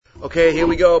Okay, here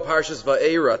we go. Parshas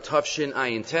Vaera, Tafshin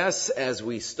Ayin Tes, as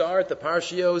we start the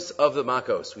Parshios of the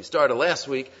Makos. We started last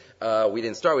week. We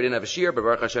didn't have a shir, but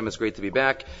Baruch Hashem, it's great to be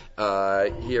back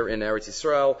here in Eretz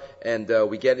Yisrael, and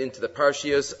we get into the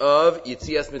Parshios of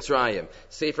Yitzias Mitzrayim,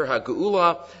 Sefer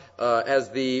HaGeula,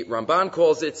 as the Ramban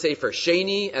calls it, Sefer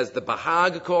Sheni, as the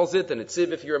Bahag calls it. The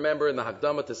Netziv, if you remember, in the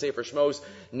Hakdama to Sefer Shmos,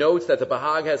 notes that the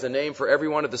Bahag has a name for every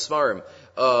one of the Svarim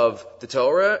of the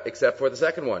Torah, except for the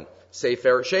second one,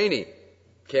 Sefer Sheni.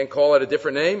 Can't call it a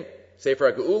different name.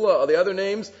 Sefer HaGeula, all the other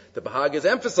names, the Bahag is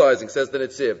emphasizing, says the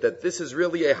Netziv, that this is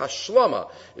really a hashlama.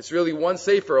 It's really one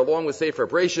Sefer along with Sefer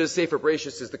Bereshis. Sefer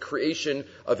Bereshis is the creation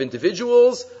of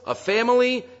individuals, of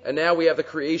family, and now we have the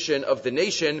creation of the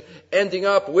nation, ending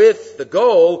up with the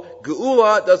goal.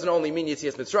 Geula doesn't only mean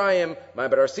Yitzias Mitzrayim,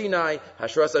 Ma'aber Har Sinai,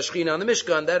 Hashras HaShechina on the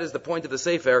Mishkan. That is the point of the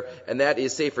Sefer, and that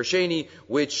is Sefer Sheni,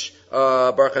 which,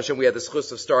 Baruch Hashem, we had the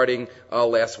schus of starting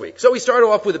last week. So we start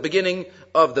off with the beginning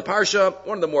of the Parsha,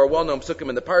 one of the more well-known psukim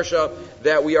in the Parsha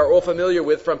that we are all familiar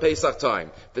with from Pesach time.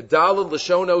 The Daled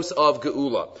Lashonos of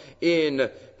Geula. In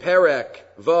Perek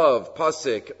Vav,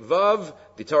 Pasik Vav,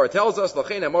 the Torah tells us,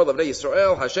 Lachein Amar Lavnei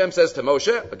Yisrael, Hashem says to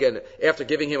Moshe, again, after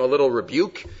giving him a little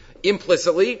rebuke,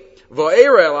 implicitly,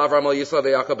 Vaera el Avram el Yisrael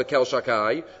ve'Yaakov bekel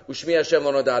shakai, u'shmi Hashem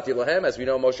lo nodati lahem, as we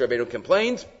know, Moshe Rabbeinu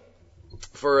complained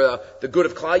for the good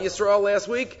of Klal Yisrael last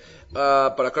week,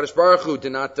 but HaKadosh Baruch Hu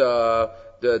did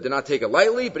not take it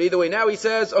lightly, but either way now he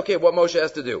says, okay, what Moshe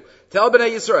has to do. Tell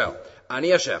Bnei Yisrael, Ani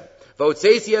Hashem,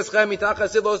 V'otzeisi eschem mitachas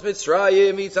silos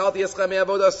Mitzrayim, v'yitzalti eschem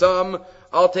me'avodasam,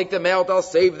 I'll take them out, I'll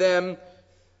save them,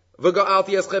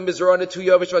 V'ga'alti eschem b'zorah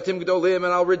netuya v'shvatim g'dolim, and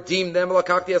I'll redeem them,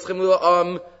 V'lakakti eschem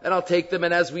lila'am, and I'll take them,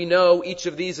 and as we know, each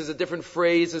of these is a different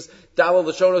phrase, is Daled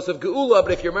Lashonos of Geula,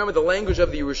 but if you remember the language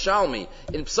of the Yerushalmi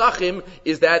in Psachim,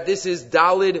 is that this is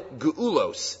Daled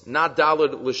Geulos, not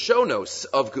Daled Lashonos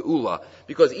of Geula,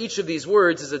 because each of these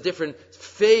words is a different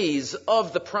phase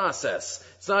of the process.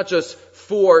 It's not just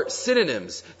four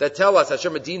synonyms that tell us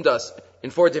Hashem redeemed us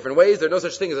in four different ways. There's no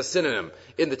such thing as a synonym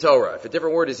in the Torah. If a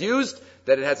different word is used,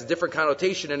 then it has a different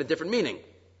connotation and a different meaning.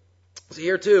 So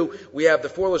here too, we have the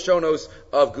four Lashonos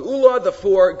of Geula, the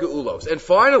four Geulos. And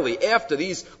finally, after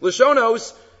these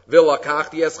Lashonos,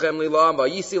 V'lakachti eschem lilam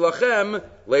v'yisi lachem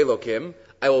leilokim,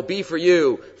 I will be for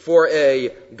you for a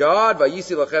God,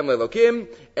 v'yisi lachem leilokim,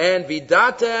 and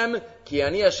vidatem ki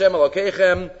ani Hashem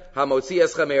Elokeichem hamotzi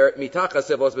eschem mitachas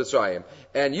sivlos Mitzrayim.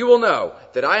 And you will know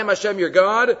that I am Hashem your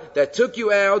God that took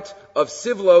you out of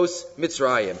Sivlos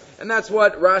Mitzrayim. And that's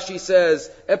what Rashi says,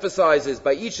 emphasizes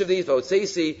by each of these,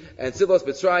 Votzeisi and Sivlos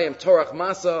Mitzrayim, Torach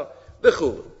Masa,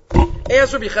 B'chulu.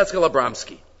 As Rabbi Cheskel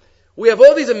Abramsky, we have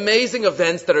all these amazing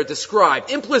events that are described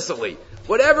implicitly.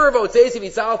 Whatever Votzeisi,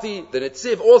 Vitzalti, the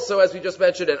Netziv also, as we just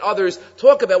mentioned, and others,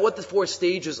 talk about what the four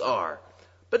stages are.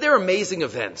 But they're amazing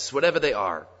events, whatever they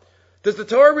are. Does the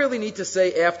Torah really need to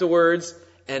say afterwards,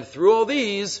 and through all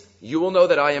these, you will know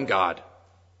that I am God?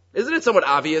 Isn't it somewhat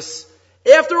obvious?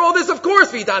 After all this, of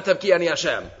course, v'yidatem ki ani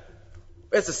Hashem. It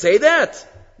has to say that.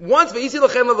 Once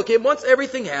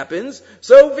everything happens,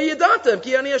 so v'yidatem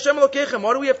ki ani Hashem Elokeichem.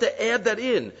 Why do we have to add that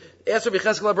in? Ask Rabbi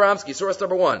Cheskel Abramsky, source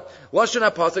number 1. Lashon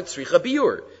HaPasuk tzricha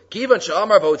biur. Kivan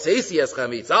she'amar v'otzeisi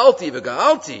eschem yitzalti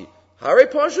v'ga'alti. Hare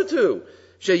pashatu.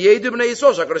 Sheyedu b'nei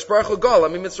Yisrael shakadosh baruch hu gal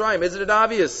ami Mitzrayim. Isn't it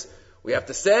obvious? We have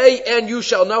to say, and you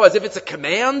shall know, as if it's a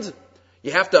command.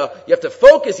 You have to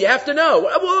focus, you have to know.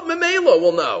 Well, Memelo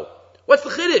will know. What's the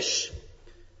chiddush?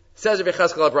 Says Rabbi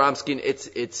Cheskel Abramsky,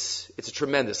 it's a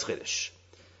tremendous chiddush.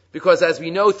 Because as we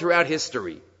know throughout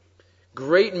history,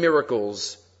 great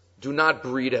miracles do not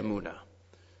breed emunah.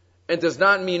 And does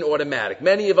not mean automatic.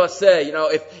 Many of us say,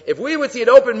 if we would see an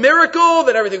open miracle,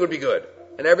 then everything would be good.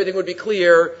 And everything would be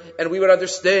clear, and we would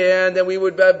understand, and we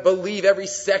would believe every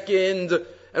second,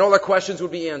 and all our questions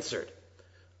would be answered.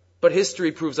 But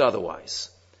history proves otherwise.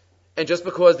 And just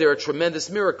because there are tremendous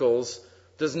miracles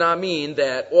does not mean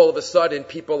that all of a sudden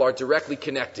people are directly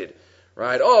connected.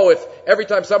 Right? Oh, if every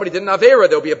time somebody did an Vaera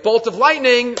there'll be a bolt of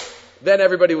lightning, then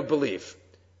everybody would believe.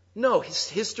 No,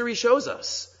 history shows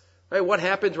us. Right? What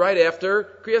happened right after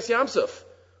Kriyas Yamsuf?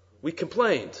 We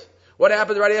complained. What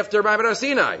happened right after Ma'aber Har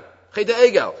Sinai? Cheda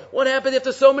Egel. What happened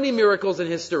after so many miracles in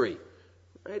history?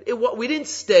 Right? We didn't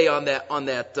stay on that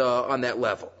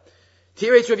level.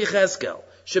 Tiretz Rabbi Cheskel,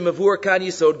 shemavur kan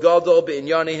yisod gadol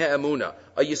beinyanei ha'emuna,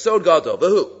 a yisod gadol,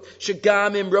 v'hu,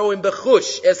 shegam imroim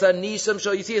bechush es hanisam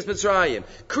shal Yitzias Mitzrayim,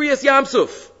 Kriyas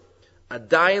Yamsuf,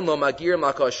 adayin lo magir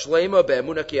malka shlema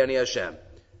be'emuna ki ani Hashem.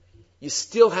 You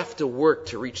still have to work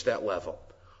to reach that level.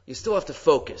 You still have to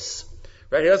focus.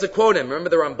 Right? He doesn't quote him. Remember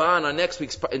the Ramban on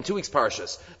in 2 weeks'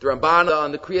 Parshas. The Ramban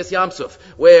on the Kriyas Yamsuf,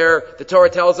 where the Torah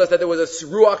tells us that there was a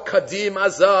Ruach Kadim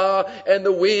Azah, and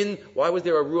the wind. Why was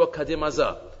there a Ruach Kadim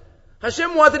Azah?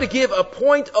 Hashem wanted to give a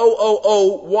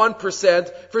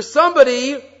 0.0001% for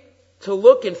somebody to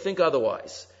look and think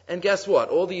otherwise. And guess what?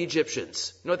 All the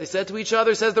Egyptians, you know what they said to each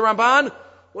other, says the Ramban?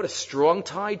 What a strong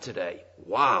tide today.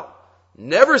 Wow.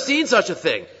 Never seen such a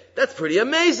thing. That's pretty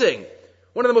amazing.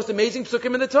 One of the most amazing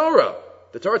psukim in the Torah.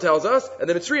 The Torah tells us, and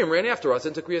the Mitzrayim ran after us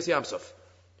into Kriyas Yamsuf.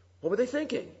 What were they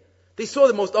thinking? They saw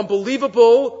the most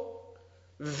unbelievable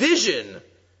vision.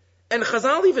 And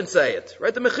Chazal even say it,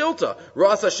 right? The Mechilta.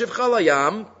 Ra'asa shivcha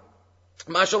layam,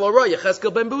 mashal ora,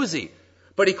 Yecheskel ben Buzi.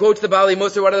 But he quotes the Bali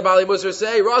Musar. What did the Bali Musar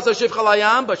say? Ra'asa shivcha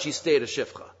layam, but she stayed a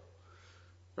shivcha.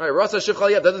 Right? Ra'asa shivcha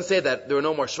layam doesn't say that there were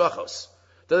no more shvachos.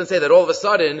 Doesn't say that all of a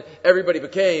sudden everybody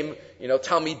became,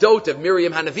 Talmidot of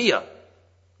Miriam Hanaviyah.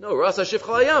 No, Rasa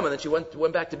Shifcha Layam, and then she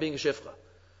went back to being a Shifcha.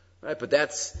 Right? But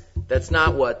that's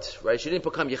not what, right? She didn't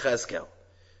become Yechezkel.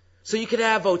 So you can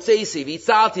have Votzeisi,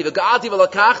 Vitzalti, V'ga'alti,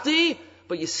 V'lakachti,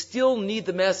 but you still need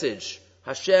the message.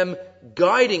 Hashem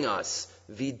guiding us.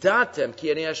 Vidatem ki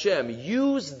ani Hashem.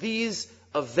 Use these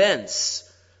events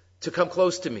to come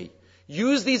close to me.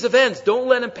 Use these events. Don't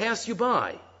let them pass you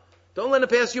by. Don't let them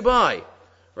pass you by.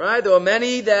 Right? There are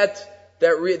many that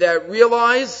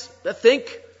realize, that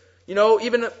think,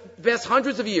 even past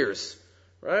hundreds of years.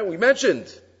 Right? We mentioned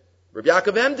Rabbi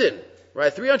Yaakov Emden,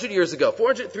 right? 300 years ago,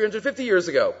 350 years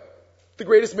ago. The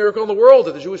greatest miracle in the world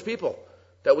of the Jewish people.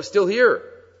 That was still here.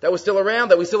 That was still around.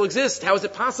 That we still exist. How is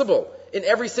it possible? In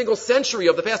every single century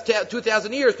of the past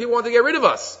 2,000 years, people want to get rid of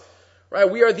us. Right?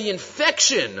 We are the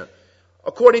infection,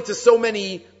 according to so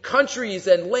many countries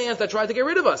and lands that tried to get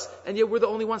rid of us. And yet we're the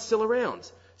only ones still around.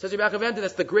 Says Rabbi Yaakov Emden,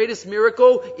 that's the greatest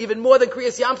miracle, even more than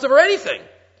Kriyas Yamsuf or anything.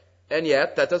 And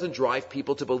yet, that doesn't drive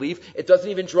people to believe. It doesn't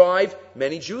even drive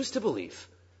many Jews to believe.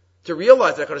 To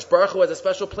realize that HaKadosh Baruch Hu has a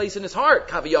special place in his heart,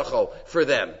 Kaviyachol, for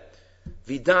them.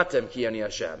 Vidatem ki ani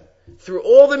Hashem. Through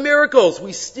all the miracles,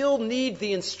 we still need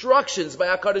the instructions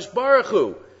by HaKadosh Baruch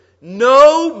Hu.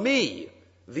 Know me.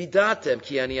 Vidatem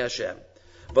ki ani Hashem.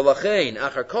 V'lachein,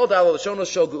 achar kol dal l'shonos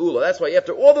shel geula. That's why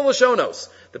after all the l'shonos,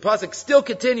 the pasuk still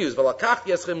continues.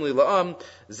 V'lakachti eschem li la'am,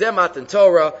 zemat and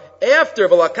Torah. After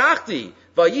v'lakachti,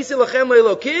 v'yisi lachem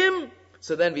le'elokim,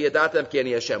 so then v'yadatem ki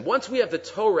ani Hashem. Once we have the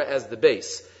Torah as the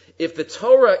base, if the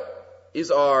Torah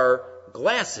is our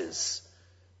glasses,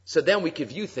 so then we can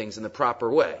view things in the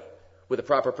proper way, with a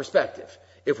proper perspective.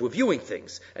 If we're viewing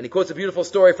things. And he quotes a beautiful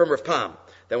story from Rav Pam,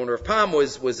 that when Rav Pam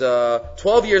was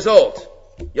 12 years old,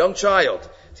 young child,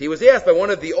 so he was asked by one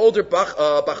of the older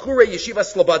Bachure Yeshiva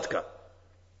Slobodka.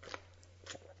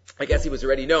 I guess he was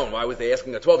already known. Why was they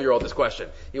asking a 12-year-old this question?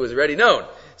 He was already known.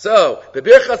 So, in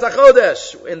Birchas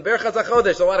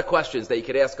HaChodesh, a lot of questions that you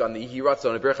could ask on the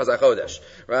Yiratzon in Birchas HaChodesh.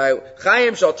 Right?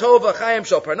 Chaim Shal Tova, Chaim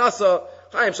Shal Parnasa,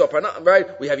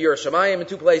 right? We have Yerushalayim in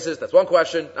 2 places. That's one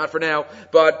question, not for now.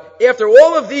 But after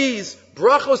all of these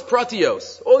brachos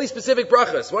pratios, all these specific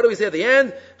brachos, what do we say at the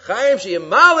end? Chaim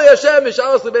she'yimale Hashem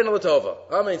mishalos lebeinu l'tova.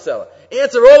 Amen. Selah.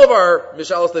 Answer all of our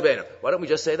mishalos lebeinu. Why don't we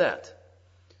just say that?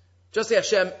 Just say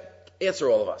Hashem, answer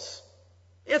all of us.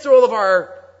 Answer all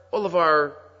of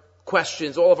our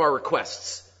questions, all of our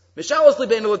requests. Mishalos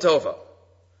lebeinu l'tova.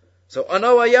 So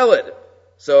Ano Ayelid.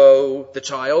 So the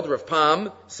child, Rav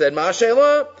Pam, said,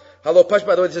 Ma'ashela, Halo Pash,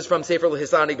 by the way, this is from Sefer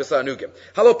L'Hisani B'Sanugim.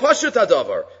 Halo Pashut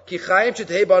Hadavar, Ki Chaim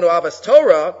Shetei Banu Avas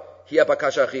Torah, Hi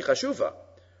Abakasha Chi Chashuva.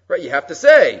 Right, you have to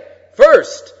say,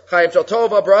 first, Chaim Shal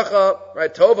Tova, Bracha,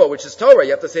 right, Tova, which is Torah,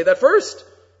 you have to say that first.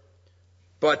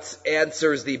 But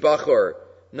answers the Bachur,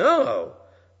 no.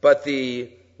 But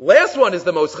the last one is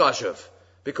the most chashuv,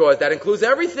 because that includes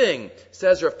everything.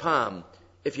 Says Rav Pam,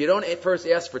 if you don't first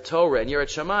ask for Torah and you're at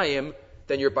Shamayim,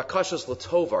 then your bakashos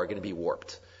l'tova are going to be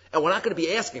warped. And we're not going to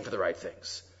be asking for the right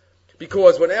things.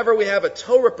 Because whenever we have a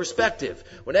Torah perspective,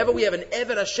 whenever we have an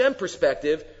Eved Hashem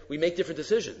perspective, we make different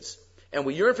decisions. And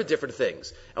we yearn for different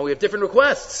things. And we have different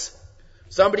requests.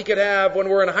 Somebody could have, when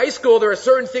we're in high school, there are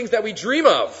certain things that we dream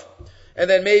of. And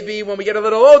then maybe when we get a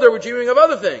little older, we're dreaming of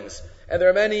other things. And there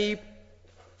are many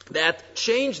that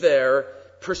change their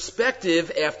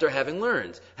perspective after having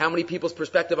learned. How many people's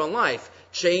perspective on life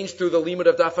changed through the limud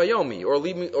of Daf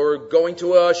Yomi or going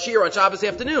to a shir on Shabbos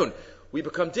afternoon? We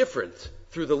become different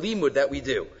through the limud that we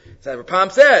do. So Pam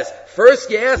says, first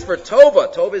you ask for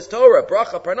Tova. Tova is Torah,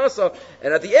 Bracha, Parnasa,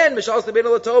 and at the end, Mishalos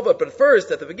Lebeinu L'Tova. But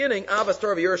first, at the beginning, Avas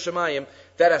Torah Yerushalayim,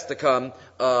 that has to come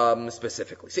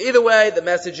specifically. So either way, the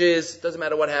message is, doesn't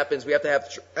matter what happens, we have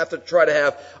to try to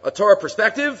have a Torah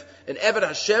perspective, an Eved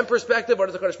Hashem perspective, what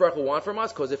does the Kadosh Baruch Hu want from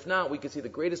us? Because if not, we can see the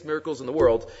greatest miracles in the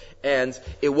world, and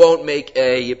it won't make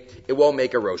a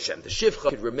Roshem. The Shivcha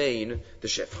could remain the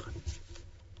Shivcha.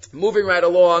 Moving right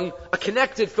along, a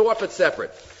connected thought but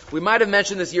separate. We might have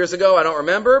mentioned this years ago, I don't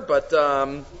remember, but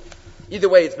either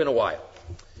way, it's been a while.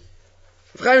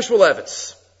 Chaim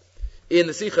Shmulevitz, in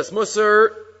the Sichas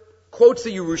Musar, quotes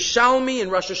the Yerushalmi in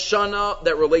Rosh Hashanah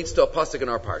that relates to a pasuk in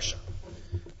our parsha.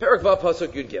 Perek Vav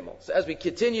pasuk Yud Gimel. So as we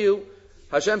continue,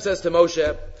 Hashem says to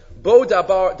Moshe, Bo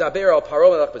daber al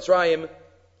paro melech Mitzrayim,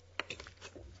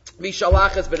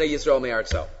 Mishalach es b'nei Yisrael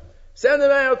me'artzo. Send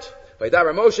them out.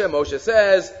 Vayidaber Moshe. Moshe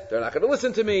says, they're not going to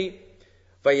listen to me.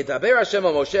 Vayidaber Hashem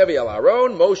al Moshe v'al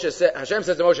Aaron. Hashem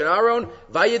says to Moshe and Aaron,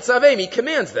 Vayitzavim, he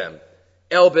commands them.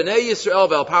 El b'nei Yisrael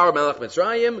v'al paro melech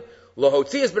Mitzrayim,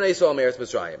 Lohotzi es b'nei Yisrael me'artz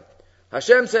Mitzrayim.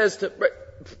 Hashem says to,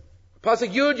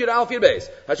 Pasuk Yud, Yud Aleph Yud Beis.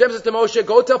 Hashem says to Moshe,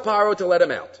 go tell Paro to let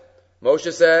him out.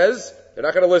 Moshe says, they're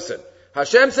not going to listen.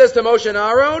 Hashem says to Moshe and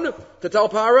Aaron to tell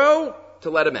Paro to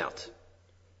let him out.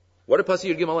 What did Pasuk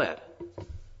Yud Gimel add?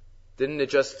 Didn't it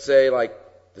just say like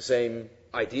the same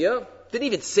idea? Didn't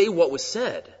even say what was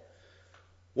said.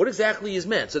 What exactly is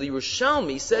meant? So the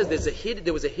Yerushalmi says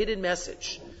there was a hidden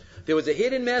message. There was a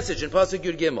hidden message in Pasuk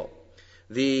Yud Gimel.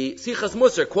 The Sichas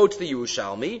Musar quotes the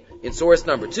Yerushalmi in source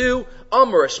number 2.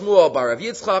 Amar Shmuel bar Rav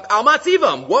Yitzchak al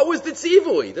matzivam. What was the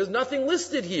tzivui? There's nothing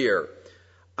listed here.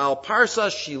 Al parsa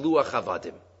shiluach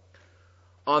havadim.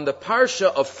 On the parsha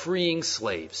of freeing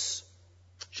slaves.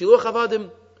 Shiluach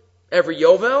havadim. Every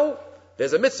Yovel,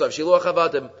 there's a mitzvah of shiluach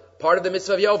havadim. Part of the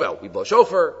mitzvah of Yovel. We blow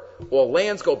shofar. All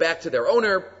lands go back to their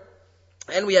owner.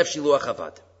 And we have shiluach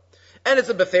havadim. And it's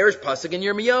a beferish pasuk in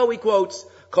Yirmiyahu. He quotes,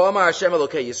 K'amar Hashem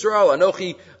Elokei Yisrael,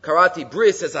 Anochi Karati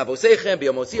Bris Es Avosechem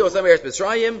B'Yomotzi Osam Eretz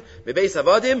Mitzrayim Mebeis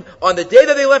Avadim. On the day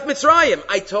that they left Mitzrayim,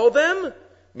 I told them,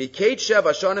 Mikate Shev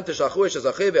Hashanim Teshalchu Es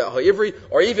Hazachiv HaIvri,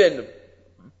 or even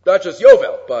not just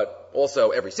Yovel, but also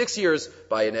every 6 years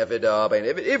by an Eved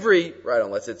Ivri, right?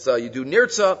 Unless it's you do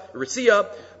Nirtza, Ritzia.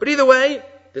 But either way,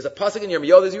 there's a pasuk in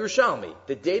Yirmiyahu, there's Yerushalmi.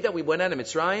 The day that we went out of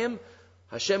Mitzrayim,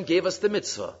 Hashem gave us the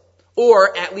mitzvah,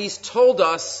 or at least told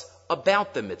us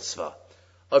about the mitzvah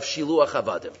of Shiluach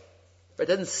Havadim. It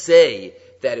doesn't say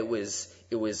that it was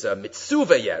a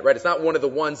mitzvah yet, right? It's not one of the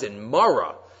ones in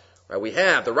Mara. Right? We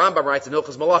have, the Rambam writes in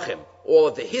Hilchos Malachim, all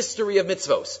of the history of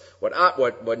mitzvos. What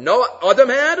Adam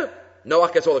had,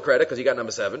 Noach gets all the credit because he got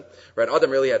number 7. Right? Adam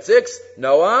really had 6.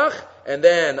 Noach, and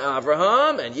then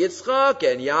Avraham, and Yitzchak,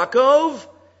 and Yaakov,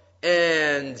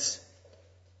 and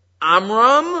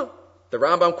Amram. The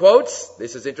Rambam quotes,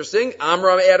 this is interesting,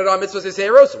 Amram added on mitzvos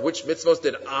Yiseros. Which mitzvos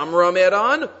did Amram add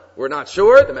on? We're not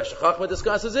sure. The Meshech Chochmah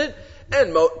discusses it.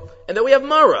 And then we have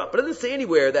Mara. But it doesn't say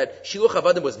anywhere that Shiluach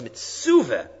Havadim was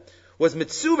mitzuvah,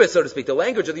 so to speak. The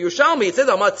language of the Yerushalmi, it says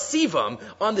Amat Sivam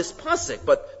on this pasuk,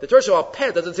 but the Torah Al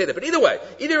Peh doesn't say that. But either way,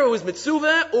 either it was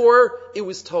mitzuvah or it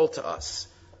was told to us.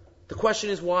 The question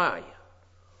is why?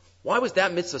 Why was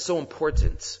that mitzvah so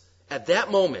important at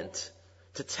that moment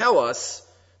to tell us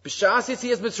B'shas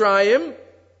Yitzias Mitzrayim?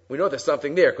 We know there's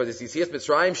something there because it's Yitzias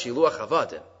Mitzrayim Shiluach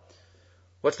Havadim.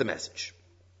 What's the message?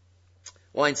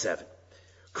 Line 7.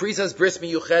 Krisas bris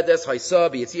miyuchedes haisa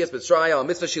b'Yitzias Mitzrayim al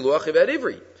mitzvah Shiluach Ived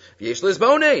Ivri v'yesh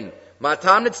lizbonein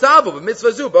matam nitztavu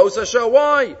b'mitzvah zu b'osa shah.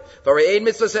 Why? V're'ein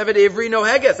mitzvah Seved Ivri no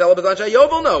heges el b'zan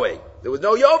yovel noe. There was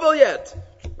no yovel yet,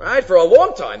 right? For a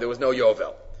long time there was no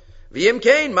yovel. V'yim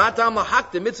kein matam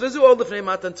lahak the mitzvah zu od l'fnei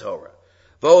matan Torah.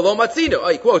 He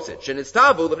quotes it.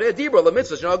 Shenitztavu l'vnei dibra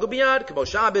l'mitzvah shenagu biyad k'mo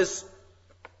Shabbos,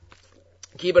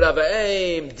 kibbut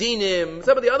avayim, dinim,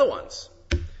 some of the other ones.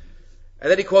 And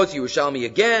then he quotes Yerushalmi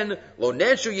again. Lo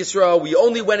nenshu Yisrael. We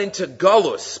only went into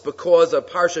galus because of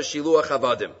Parsha Shiluach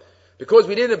Havadim. Because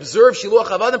we didn't observe Shiluach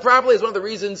Havadim properly is one of the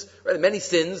reasons. Right, many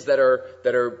sins that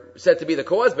are said to be the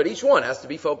cause, but each one has to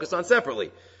be focused on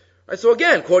separately. Right, so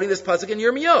again, quoting this pasuk in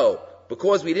Yirmiyahu,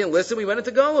 because we didn't listen, we went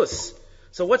into galus.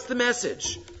 So what's the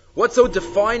message? What's so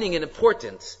defining and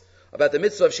important about the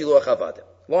mitzvah of Shiluach Havadim?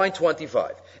 Line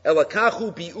 25.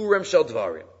 Elakachu bi'urem shel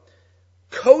dvarim.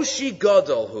 Koshi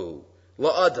gadolhu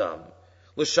la'adam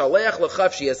l'shalech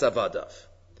l'chav sheyes avadav.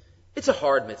 It's a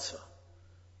hard mitzvah.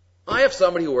 I have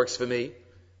somebody who works for me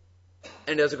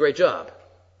and does a great job.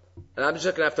 And I'm just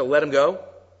going to have to let him go.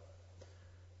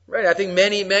 Right? I think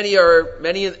many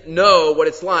know what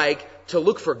it's like to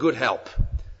look for good help.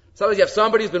 Sometimes you have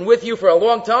somebody who's been with you for a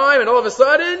long time, and all of a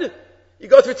sudden, you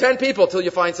go through 10 people till you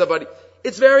find somebody.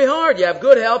 It's very hard. You have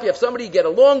good help, you have somebody you get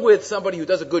along with, somebody who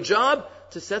does a good job.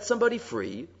 To set somebody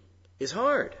free is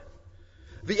hard.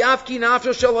 And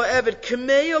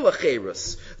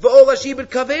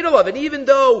even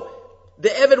though the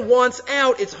Eved wants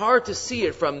out, it's hard to see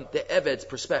it from the Eved's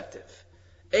perspective.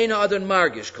 Eina adon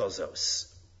margish kozos.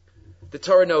 The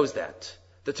Torah knows that.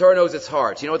 The Torah knows its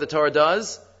heart. You know what the Torah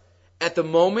does? At the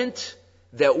moment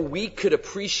that we could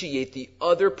appreciate the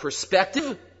other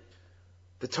perspective,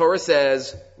 the Torah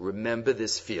says, remember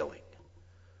this feeling.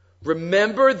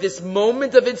 Remember this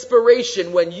moment of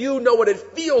inspiration when you know what it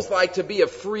feels like to be a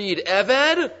freed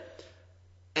Eved,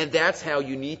 and that's how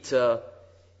you need to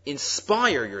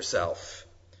inspire yourself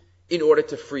in order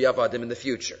to free Avadim in the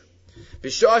future.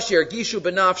 When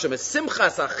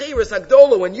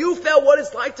you felt what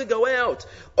it's like to go out,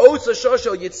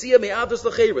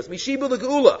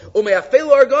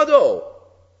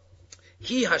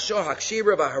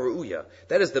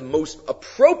 that is the most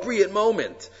appropriate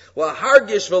moment. You know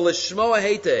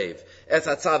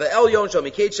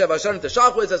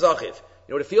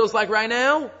what it feels like right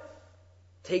now?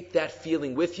 Take that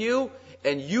feeling with you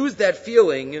and use that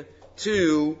feeling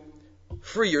to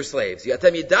free your slaves. And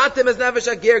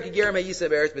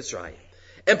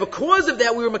because of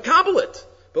that, we were makabelit.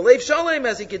 Belev shalem,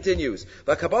 as he continues.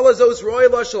 So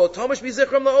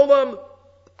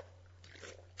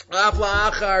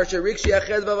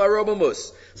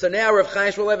now Rav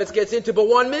Chaim Shmulevitz gets into, but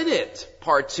 1 minute,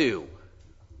 part 2.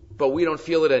 But we don't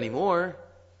feel it anymore.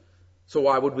 So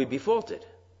why would we be faulted?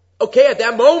 Okay, at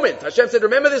that moment, Hashem said,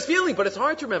 remember this feeling, but it's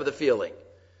hard to remember the feeling.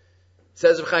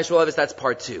 Says Rav Chaim Shmulevitz, that's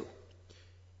part 2.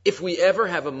 If we ever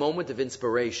have a moment of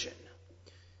inspiration,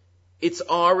 it's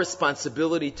our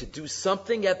responsibility to do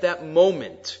something at that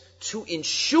moment to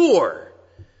ensure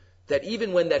that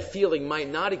even when that feeling might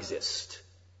not exist,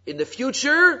 in the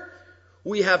future,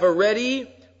 we have already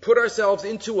put ourselves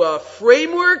into a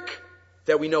framework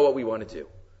that we know what we want to do.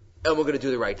 And we're going to do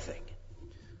the right thing.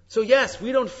 So yes,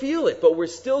 we don't feel it, but we're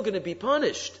still going to be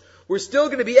punished. We're still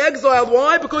going to be exiled.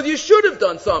 Why? Because you should have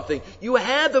done something. You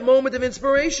had the moment of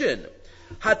inspiration.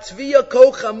 Hatviya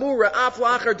kol chamura af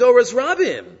lachar doras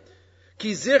rabim.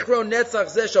 Ki zichro netzach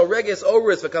zeh shal reges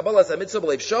oris v'kabalas hamitzvah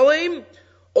b'leiv shalem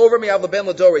over me'av leben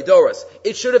l'dorei doras.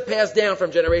 It should have passed down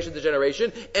from generation to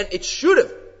generation, and we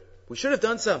should have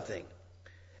done something.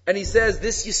 And he says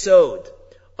this yesod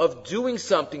of doing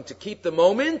something to keep the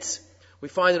moment, we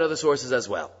find in other sources as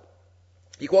well.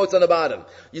 He quotes on the bottom,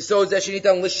 Yisod zeh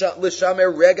shenitan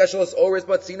l'shamer rega shalos oris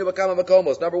batzinu b'kama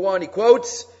makomos. Number 1, he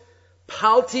quotes,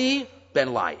 Palti ben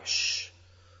Laish.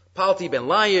 Palti ben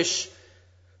Laish,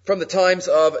 from the times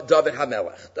of David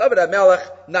HaMelech. David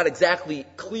HaMelech, not exactly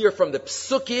clear from the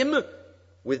psukim,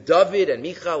 with David and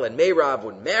Michal and Meirav,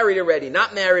 were married already,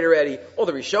 not married already. All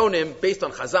the Rishonim, based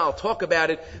on Chazal, talk about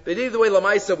it. But either way,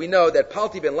 Lamaisa, we know that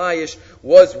Palti ben Laish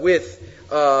was with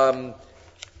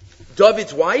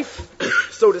David's wife,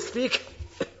 so to speak,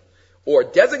 or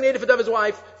designated for David's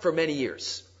wife, for many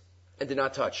years, and did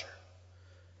not touch her.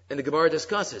 And the Gemara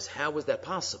discusses, how was that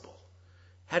possible?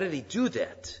 How did he do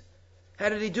that?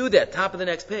 Top of the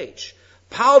next page.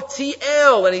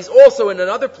 Paltiel, and he's also in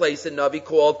another place in Navi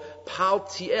called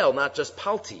Paltiel, not just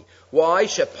Palti. Why?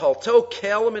 Shepalto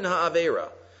kel min ha'avera.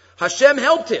 Hashem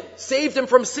helped him, saved him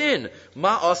from sin.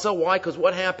 Ma'asa, why? Because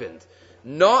what happened?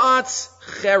 Na'atz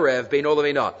cherev beino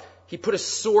leveina. He put a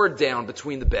sword down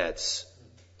between the beds.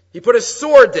 He put a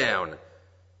sword down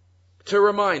to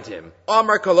remind him.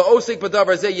 Amar kala osik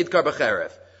b'davar zeh yidkar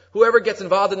b'cherev. Whoever gets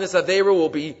involved in this avera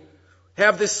will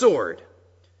have this sword.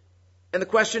 And the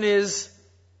question is,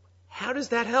 how does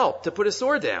that help to put a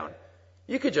sword down?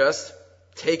 You could just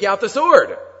take out the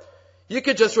sword. You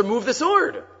could just remove the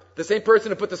sword. The same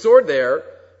person who put the sword there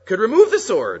could remove the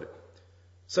sword.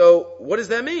 So, what does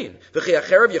that mean?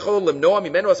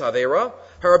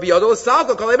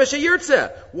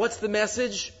 What's the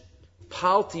message?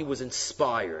 Palti was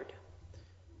inspired.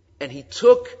 And he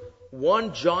took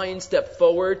one giant step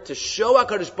forward to show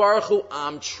HaKadosh Baruch Hu,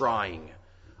 I'm trying.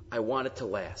 I want it to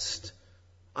last.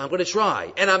 I'm going to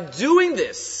try. And I'm doing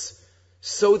this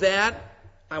so that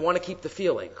I want to keep the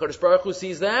feeling. HaKadosh Baruch Hu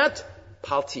sees that.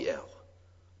 Paltiel.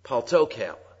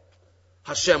 Paltokel.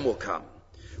 Hashem will come.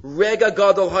 Rega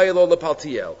gadol hayelo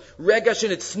lepaltiel. Rega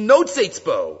shenitz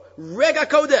notzeitzbo. Rega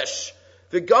kodesh.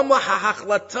 V'gamla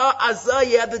ha'achlata azah.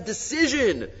 You had the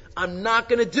decision. I'm not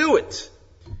going to do it.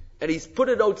 And he's put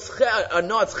a notz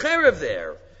cherev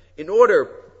there in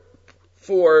order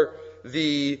for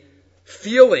the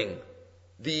feeling,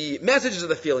 the messages of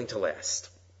the feeling to last.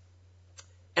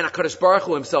 And HaKadosh Baruch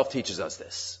Hu himself teaches us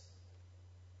this.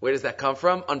 Where does that come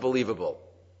from? Unbelievable.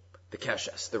 The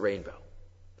Keshes, the rainbow.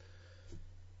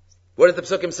 What did the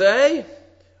Psukim say?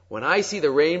 When I see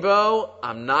the rainbow,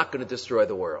 I'm not going to destroy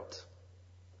the world.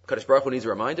 HaKadosh Baruch Hu needs a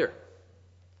reminder.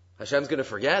 Hashem's going to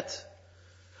forget.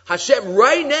 Hashem,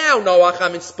 right now, Noach,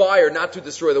 I'm inspired not to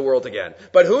destroy the world again.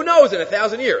 But who knows in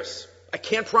 1,000 years? I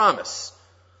can't promise.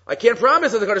 I can't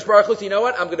promise that the Kadosh Baruch Hu, so you know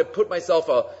what? I'm going to put myself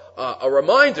a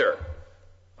reminder,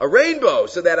 a rainbow,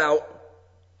 so that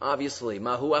obviously,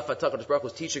 Mahu Afatah, Kadosh Baruch Hu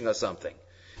is teaching us something.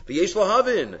 V'yesh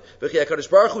lahavin, v'chi HaKadosh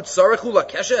Baruch Hu tzarachu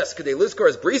lakeshes, k'dei lizkor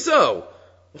es briso.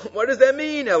 What does that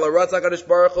mean? Ela ratz HaKadosh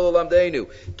Baruch Hu l'lamdeinu.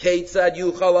 Keitzad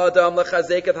yuchal adam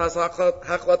l'chazek et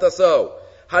hachlataso.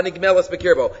 Hanigmelas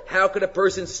bekirbo. How could a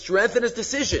person strengthen his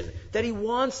decision that he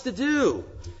wants to do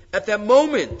at that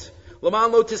moment?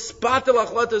 L'man lo tispatel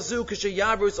achlatazu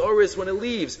k'sheyavrus oris, when it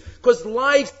leaves. Because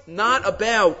life's not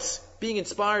about being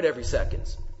inspired every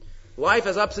second. Life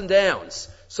has ups and downs.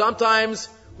 Sometimes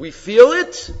we feel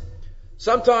it.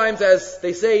 Sometimes, as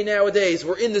they say nowadays,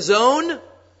 we're in the zone.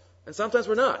 And sometimes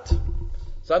we're not.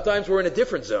 Sometimes we're in a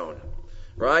different zone.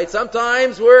 Right?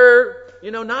 Sometimes we're,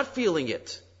 not feeling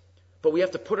it. But we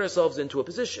have to put ourselves into a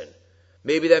position.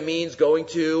 Maybe that means going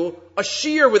to a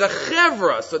shir with a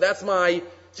chevra. So that's my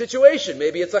situation.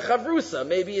 Maybe it's a chavrusa.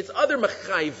 Maybe it's other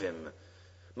mechayvim.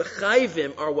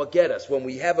 Mechayvim are what get us. When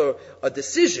we have a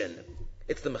decision,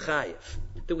 it's the mechayiv.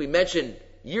 That we mentioned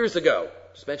years ago.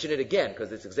 Just mention it again,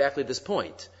 because it's exactly this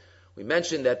point. We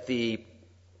mentioned that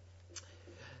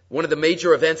one of the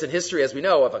major events in history, as we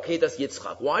know, of Akedas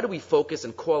Yitzchak. Why do we focus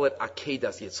and call it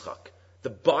Akedas Yitzchak? The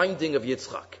binding of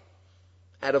Yitzchak.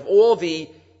 Out of all the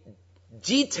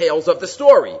details of the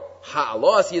story,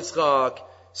 Ha'alas Yitzchak,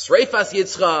 Sreifas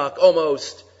Yitzchak,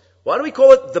 almost. Why do we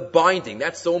call it the binding?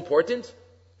 That's so important.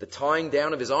 The tying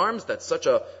down of his arms, that's such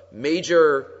a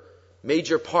major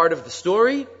part of the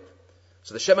story.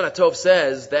 So the Shemin HaTov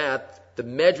says that the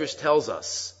Medrash tells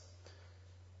us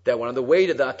that when on the way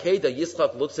to the Akedah,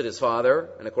 Yitzchak looks at his father,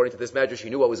 and according to this Medrash, he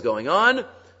knew what was going on.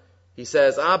 He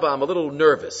says, Abba, I'm a little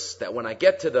nervous that when I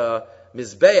get to the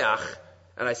Mizbeach,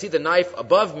 and I see the knife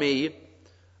above me,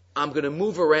 I'm going to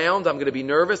move around, I'm going to be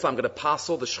nervous, I'm going to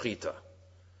passel the shechita.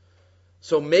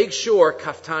 So make sure,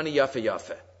 kaftani yafe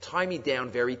yafe. Tie me down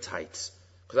very tight.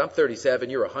 Because I'm 37,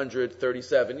 you're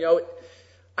 137,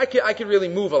 I can really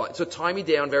move a lot. So tie me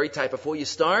down very tight before you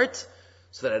start,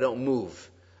 so that I don't move,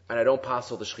 and I don't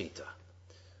passel the shechita.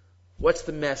 What's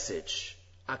the message?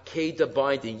 Akedah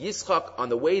binding. Yitzchak, on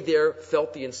the way there,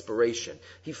 felt the inspiration.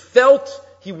 He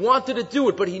wanted to do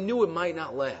it, but he knew it might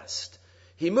not last.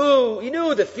 He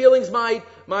knew that feelings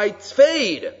might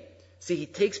fade. See, he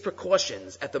takes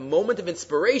precautions at the moment of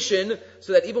inspiration,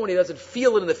 so that even when he doesn't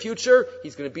feel it in the future,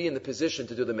 he's going to be in the position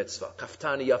to do the mitzvah.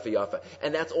 Kaftani yafa yafa.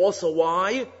 And that's also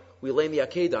why we lay the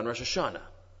Akedah on Rosh Hashanah.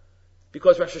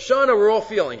 Because Rosh Hashanah, we're all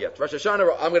feeling it. Rosh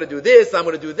Hashanah, I'm going to do this, I'm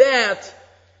going to do that.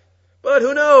 But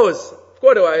who knows?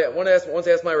 One once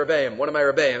asked my Rebbeim, one of my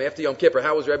Rebbeim, after Yom Kippur,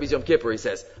 how was Rebbe's Yom Kippur? He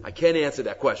says, I can't answer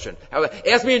that question.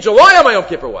 Ask me in July how my Yom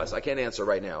Kippur was. I can't answer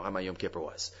right now how my Yom Kippur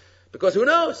was. Because who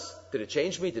knows? Did it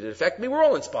change me? Did it affect me? We're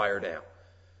all inspired now.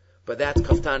 But that's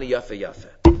Kaftani Yafe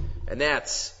Yafe. And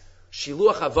that's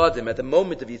Shiluach Avadim at the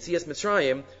moment of Yetzias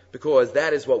Mitzrayim, because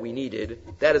that is what we needed.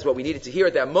 That is what we needed to hear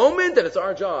at that moment, and it's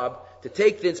our job to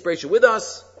take the inspiration with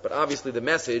us, but obviously the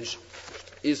message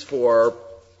is for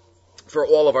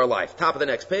all of our life. Top of the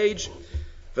next page.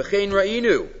 V'chein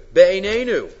ra'inu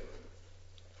be'einenu.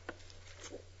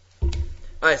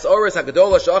 Ais oris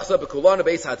hagadola shachsa bekulana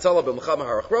beis hatzala b'mechama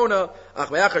harachrona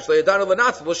ach me'achar shle'yadanu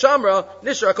l'natz l'shamra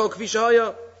nishra kol k'fi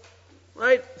shahaya.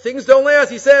 Right? Things don't last.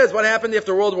 He says what happened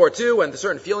after World War II and the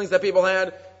certain feelings that people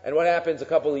had, and what happens a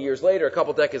couple of years later, a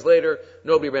couple decades later.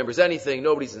 Nobody remembers anything.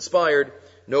 Nobody's inspired.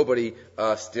 Nobody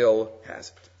still has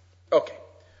it. Okay.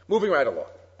 Moving right along.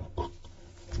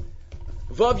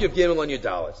 Vav Yud Gimel on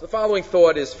Yudalit. The following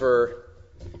thought is for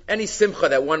any simcha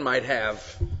that one might have.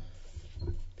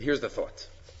 Here's the thought.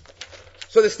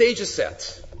 So the stage is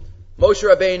set. Moshe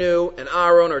Rabbeinu and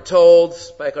Aaron are told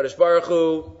by HaKadosh Baruch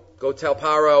Hu, go tell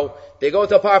Paro. They go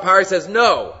tell Paro. Paro says,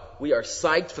 no, we are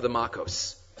psyched for the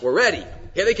Makos. We're ready.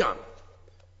 Here they come.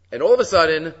 And all of a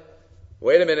sudden,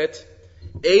 wait a minute,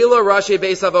 Eila Rashi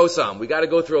Beis Avosam. We got to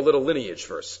go through a little lineage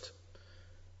first.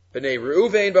 B'nei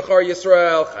Reuven, Bechar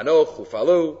Yisrael, Chanoch,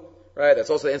 Ufalu. Right? That's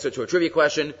also the answer to a trivia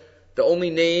question. The only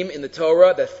name in the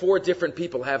Torah that 4 different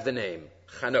people have the name.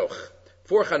 Chanoch.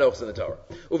 4 Chanochs in the Torah.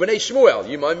 Uvenei Shmuel,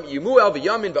 Yemuel,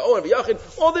 V'yamin, V'ohen,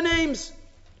 V'yachin. All the names.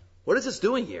 What is this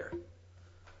doing here?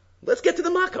 Let's get to the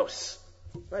Makos.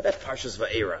 Right? That's Parshas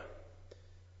Vaera.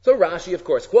 So Rashi, of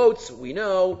course, quotes. We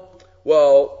know,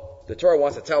 well, the Torah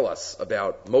wants to tell us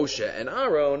about Moshe and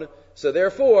Aaron, so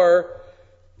therefore,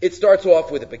 it starts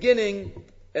off with a beginning,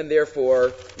 and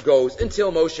therefore goes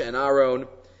until Moshe and Aaron,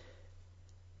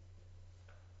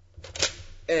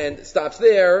 and stops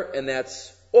there, and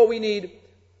that's all we need.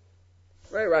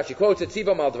 Right? Rashi quotes it,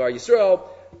 Tziva mal Dvar Yisrael,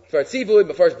 Tvar Tzivu,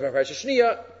 before Parsha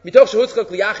Shniya, Mitoch shehutzchak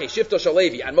liyachi, shifto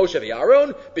shalevi, and Moshe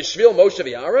v'Aaron, b'shvil Moshe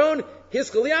v'Aaron,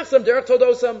 hiskal liyachsam, derech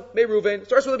todosam, me Reuven.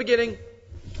 Starts with the beginning.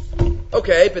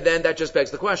 Okay, but then that just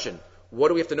begs the question, what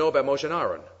do we have to know about Moshe and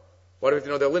Aaron? Why do we have to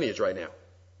know their lineage right now?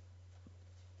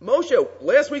 Moshe,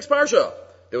 last week's Parsha,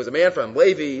 there was a man from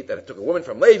Levi that took a woman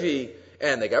from Levi,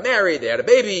 and they got married, they had a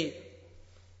baby.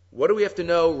 What do we have to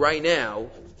know right now?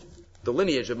 The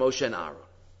lineage of Moshe and Aaron.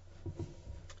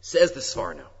 Says the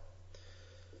Sforno.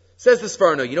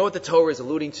 You know what the Torah is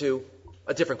alluding to?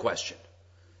 A different question.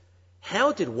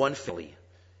 How did one family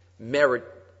merit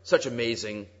such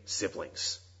amazing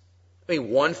siblings? I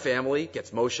mean, one family gets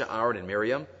Moshe, Aaron, and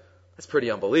Miriam. That's pretty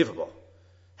unbelievable.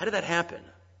 How did that happen?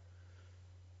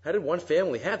 How did one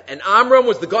family have? And Amram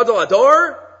was the Gadol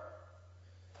Ador?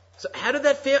 So how did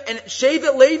that family? And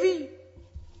Shevet Levi?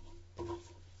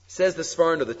 Says the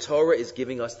Sforno, the Torah is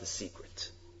giving us the secret.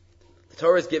 The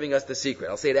Torah is giving us the secret.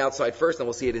 I'll say it outside first, and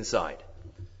we'll see it inside.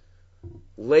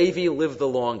 Levi lived the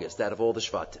longest out of all the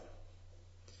Shvatim.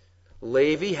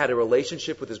 Levi had a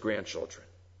relationship with his grandchildren.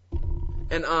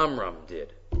 And Amram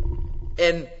did.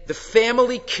 And the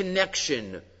family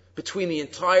connection between the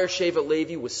entire Shevet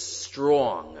Levi was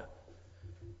strong.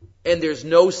 And there's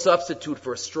no substitute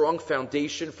for a strong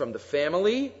foundation from the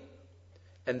family.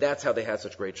 And that's how they had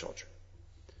such great children.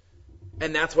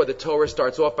 And that's why the Torah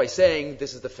starts off by saying,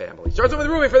 this is the family. It starts off with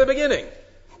Reuben from the beginning.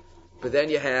 But then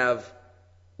you have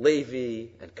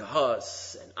Levi and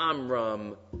Kahas and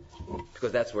Amram,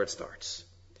 because that's where it starts.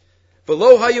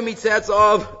 V'lo hayu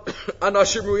mitzatzov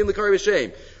anashim ru'im l'karei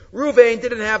b'shem. Reuven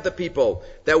didn't have the people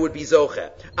that would be zoche.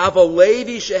 Aval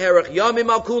Levi sheherach yamim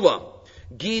al kulam.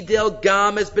 Gidel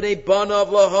gam es b'nei banav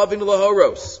lahavin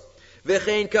lahoros.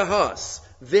 V'chein Kahas.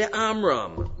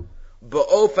 Ve'amram.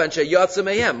 Ba'ofan sheyatsa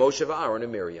mehem. Moshe v'Aaron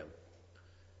and Miriam.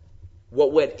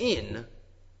 What went in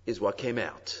is what came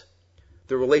out.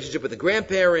 The relationship with the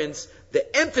grandparents,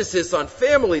 the emphasis on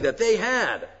family that they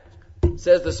had.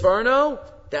 Says the Sforno,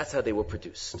 that's how they were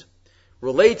produced.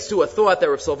 Relates to a thought that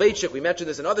Rav Soloveitchik, we mentioned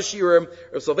this in other shiurim,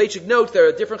 Rav Soloveitchik notes there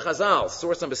are different chazals.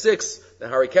 Source number 6, the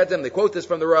Hari Kedem, they quote this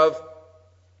from the Rav,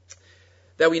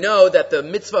 that we know that the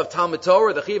mitzvah of Talmud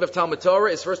Torah, the chiyuv of Talmud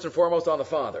Torah, is first and foremost on the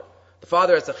father. The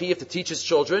father has a chiyuv to teach his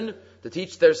children, to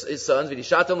teach his sons,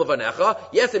 v'dishatem levanecha.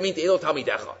 Yes, it means elo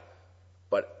talmidecha.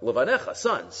 But levanecha,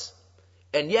 sons.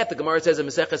 And yet, the Gemara says in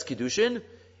Maseches Kiddushin,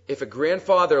 if a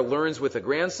grandfather learns with a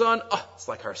grandson, it's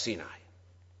like Har Sinai.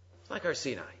 It's like Har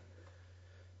Sinai.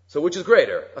 So which is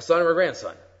greater, a son or a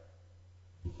grandson?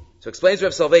 So explains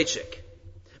Rav Soloveitchik.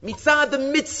 Mitzad, the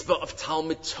mitzvah of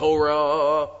Talmud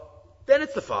Torah, then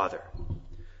it's the father.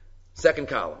 Second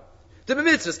column. The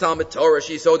mitzvah Talmud Torah,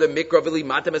 she saw the mikra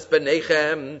v'limatem es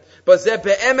benechem, bazeh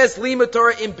be'emes limud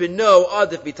Torah im beno,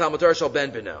 adif b'Talmud Torah shal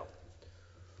ben beno.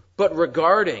 But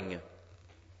regarding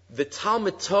the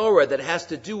Talmud Torah that has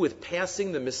to do with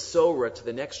passing the Mesorah to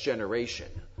the next generation,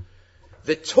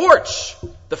 the torch,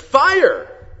 the fire,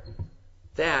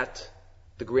 that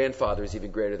the grandfather is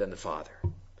even greater than the father.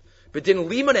 But in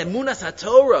Liman Emunas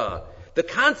HaTorah, the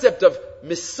concept of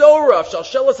Mesorah, of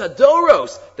Shalshelas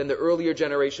HaDoros, then the earlier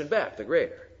generation back, the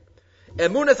greater.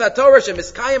 Emunas HaTorah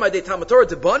shemiskayim adei Talmud Torah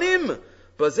debanim,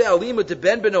 bazeh alima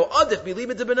deben beno adif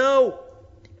milima debeno.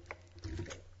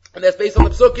 And that's based on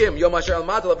the Psukim, Yom Asher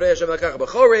Al-Mad L'Avrei Hashem L'Kach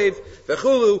B'Chorev,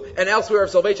 V'chulu, and elsewhere of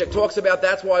Soloveitchik talks about,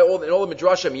 that's why in all the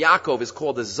Midrashim, Yaakov is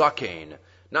called the Zakein,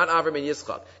 not Avram and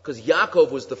Yitzchak, because Yaakov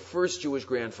was the first Jewish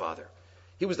grandfather.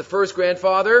 He was the first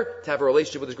grandfather to have a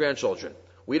relationship with his grandchildren.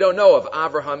 We don't know of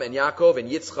Avraham and Yaakov and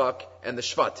Yitzchak and the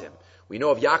Shvatim. We know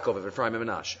of Yaakov of Ephraim and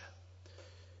Menashe.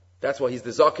 That's why he's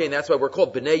the Zakein, that's why we're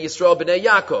called Bnei Yisrael, Bnei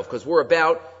Yaakov, because we're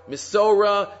about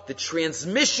Mesorah, the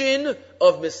transmission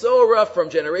of Mesorah from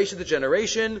generation to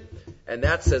generation. And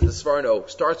that, says the Sforno,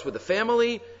 starts with the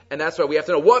family, and that's why we have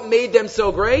to know what made them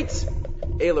so great.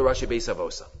 Eila Rashi Beis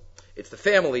Avosa. It's the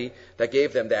family that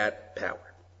gave them that power.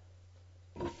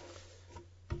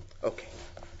 Okay.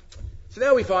 So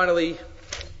now we finally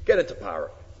get into Paro.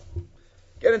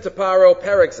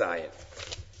 Perek Zayin.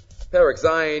 Perek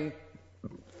Zayin.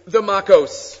 The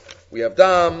Makos. We have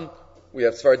Dam, we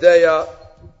have Tzvardeya,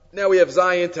 now we have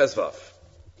Zayin Tezvav.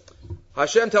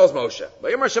 Hashem tells Moshe,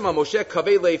 Vayomar Hashem al Moshe,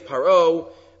 Kavei Leiv Paro,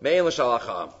 Mein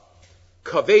L'Shalacham.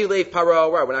 Kavei Leiv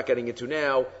Paro, right, we're not getting into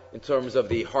now, in terms of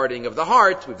the hardening of the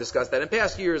heart. We've discussed that in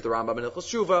past years, the Rambam in Hilchos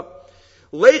Tshuva.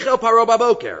 Leich el Paro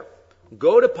baboker.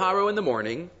 Go to Paro in the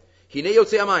morning. Hinei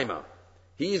Yotzei Amayma.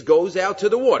 He goes out to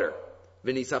the water.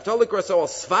 V'nisavta l'kraso al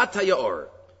Svat HaYaor.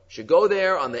 Should go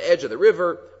there on the edge of the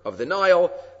river of the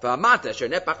Nile. The mata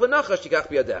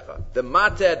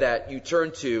that you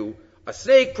turn to a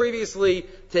snake previously,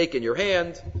 take in your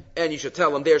hand, and you should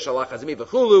tell him there, Shalach Hazmi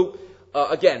v'chulu.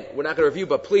 Again, we're not going to review,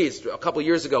 but please, a couple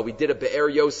years ago, we did a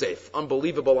Vaera Yosef,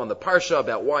 unbelievable on the Parsha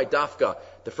about why Dafka,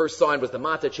 the first sign was the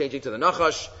Mata changing to the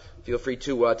Nachash. Feel free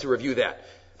to review that.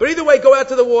 But either way, go out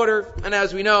to the water, and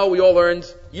as we know, we all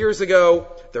learned years ago,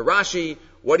 the Rashi,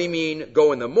 what do you mean,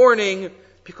 go in the morning?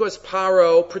 Because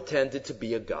Paro pretended to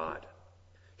be a god.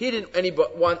 He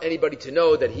didn't want anybody to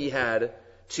know that he had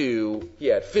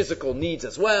physical needs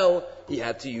as well, he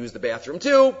had to use the bathroom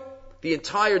too. The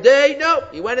entire day? No.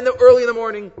 He went early in the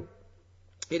morning.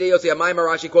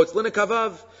 Rashi quotes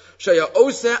Linakavav, Shaya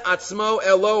Ose Atzmo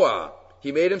Eloah.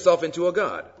 He made himself into a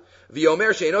god.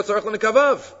 V'yomer she'enot tzarich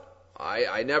Linakavav.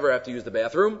 I never have to use the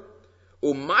bathroom.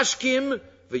 Umashkim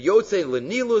v'yotze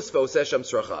lenilus v'oseh sham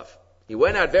tzrachav. He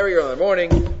went out very early in the morning.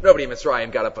 Nobody in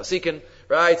Mitzrayim got up pasikin,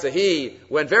 right? So he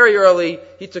went very early.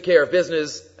 He took care of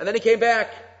business, and then he came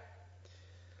back.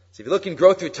 So if you look in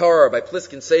Grow Through Torah by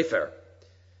Pliskin Sefer,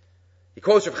 he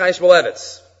quotes Rav Chaim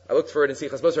Shmulevitz. I looked for it in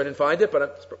Sichas Musar, I didn't find it, but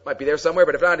it might be there somewhere,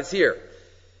 but if not, it's here.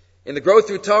 In the Growth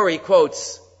Through Torah, he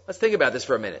quotes, let's think about this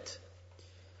for a minute.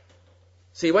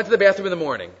 So he went to the bathroom in the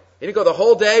morning. He didn't go the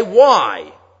whole day.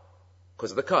 Why?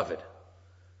 Because of the kavod.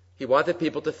 He wanted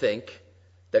people to think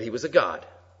that he was a god.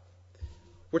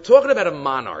 We're talking about a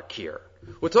monarch here.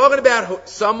 We're talking about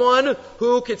someone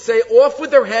who could say off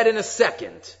with their head in a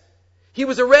second. He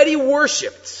was already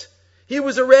worshipped. He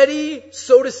was already,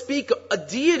 so to speak, a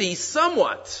deity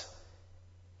somewhat.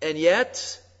 And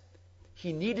yet,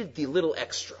 he needed the little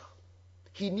extra.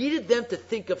 He needed them to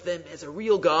think of them as a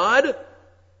real God.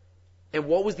 And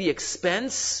what was the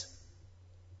expense?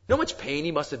 You know how much pain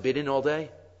he must have been in all day?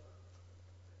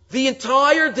 The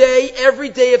entire day, every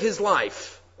day of his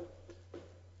life.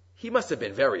 He must have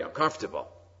been very uncomfortable.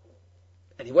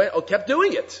 And he kept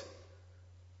doing it.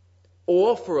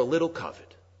 All for a little kavod.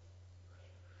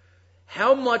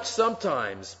 How much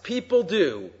sometimes people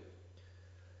do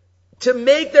to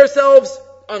make themselves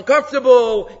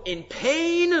uncomfortable, in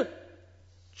pain,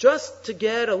 just to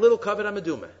get a little kavod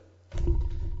amadumah.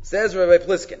 Says Rabbi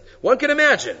Pliskin, one can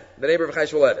imagine, the neighbor of Chaim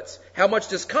Shmulevitz, how much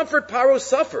discomfort Paro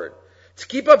suffered to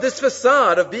keep up this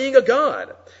facade of being a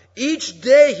god. Each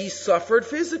day he suffered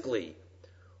physically.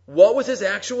 What was his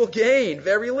actual gain?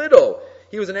 Very little.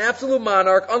 He was an absolute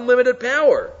monarch, unlimited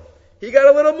power. He got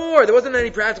a little more. There wasn't any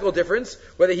practical difference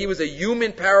whether he was a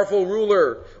human, powerful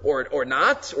ruler or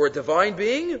not, or a divine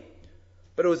being.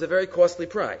 But it was a very costly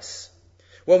price.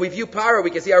 When we view Paro,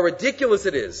 we can see how ridiculous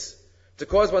it is to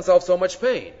cause oneself so much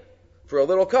pain for a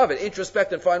little kavod.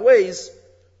 Introspect and find ways.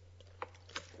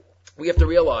 We have to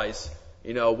realize,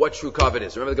 what true kavod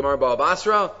is. Remember the Gemara Baal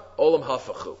Basra? Olam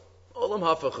hafachu. Olam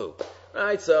hafachu.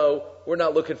 Right? So, we're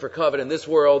not looking for kavod in this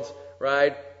world,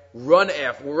 right? Run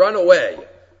away.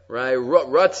 Right,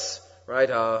 ruts, right,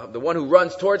 the one who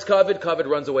runs towards kavod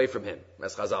runs away from him,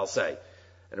 as Chazal say.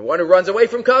 And the one who runs away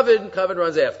from kavod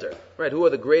runs after. Right, who are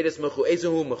the greatest mechu?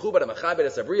 Ezuhu mechu, but amachabed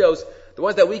esabrios. The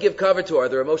ones that we give kavod to are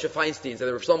the Moshe Feinsteins and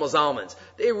the Rav Shlomo Zalmans.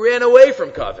 They ran away from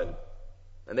kavod.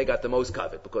 And they got the most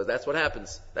kavod, because that's what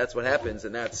happens. That's what happens,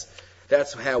 and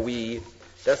that's how we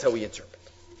interpret.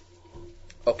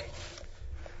 Okay.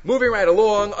 Moving right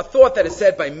along, a thought that is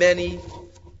said by many.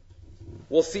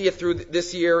 We'll see it through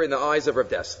this year in the eyes of Rav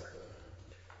Dessler.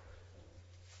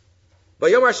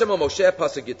 Vayom Hashem Moshe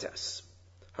pasuk Yites.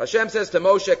 Hashem says to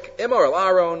Moshe, Emor el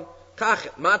Aaron, Kach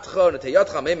matcha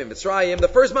neteyotcha meim Mitzrayim. The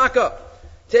first makkah,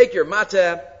 take your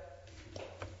mateh.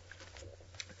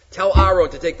 Tell Aaron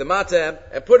to take the mateh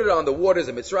and put it on the waters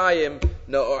of Mitzrayim,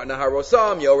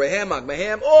 Naharosam, Yorehem,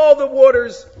 Agmehem, all the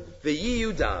waters,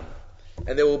 v'yiyu dam,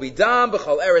 and there will be dam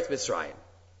b'chol eretz Mitzrayim.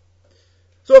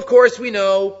 So of course we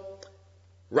know.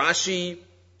 Rashi,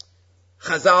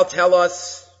 Chazal tell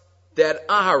us that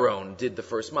Aharon did the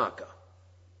first makkah.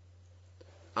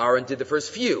 Aaron did the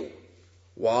first few.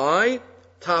 Why?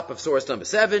 Top of source number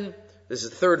 7. This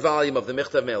is the third volume of the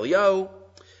Michtav Me'Eliyahu.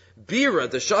 Bira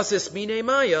deshasis mine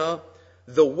maya,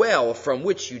 the well from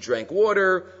which you drank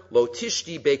water, lo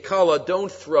tishti bekala,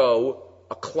 don't throw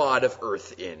a clod of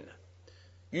earth in.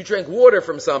 You drank water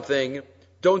from something,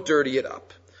 don't dirty it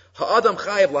up. Ha'adam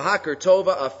chayav lahakar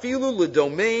tova afilu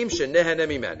l'domeim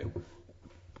shenehenem imenu.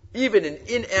 Even an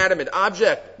inanimate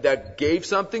object that gave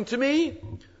something to me,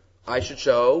 I should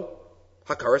show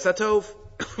hakaras hatov.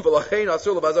 V'lachein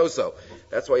asur levazoso.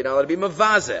 That's why you're not allowed to be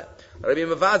mavazeh. Not allowed to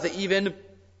be mavazeh even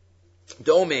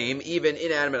domeim, even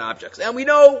inanimate objects. And we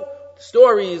know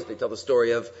stories. They tell the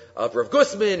story of Rav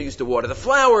Gusman, who used to water the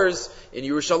flowers in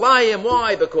Yerushalayim.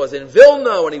 Why? Because in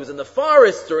Vilna, when he was in the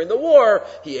forest during the war,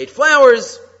 he ate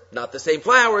flowers. Not the same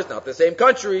flowers, not the same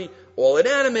country, all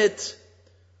inanimate.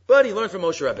 But he learned from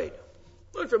Moshe Rabbeinu.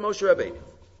 Learn from Moshe Rabbeinu.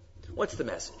 What's the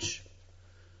message?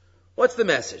 What's the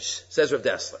message? Says Rav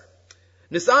Dessler.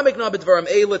 Nisamik na b'dvaram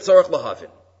eila tzarech lahavin.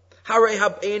 Harei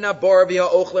hab'ena bar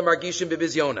v'ha'ochlem margishim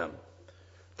b'bizyonam.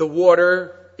 The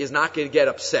water is not going to get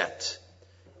upset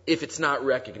if it's not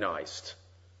recognized.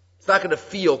 It's not going to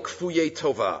feel kfuye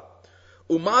tova.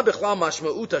 Uma b'chlal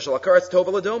mashma'uta shel hakaras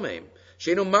tova ladomim.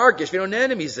 Sheinu margish v'eino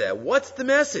nene mizeh. What's the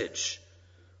message?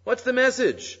 What's the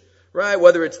message? Right?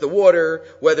 Whether it's the water,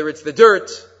 whether it's the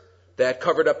dirt that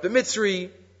covered up the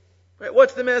mitzri. Right?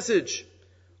 What's the message?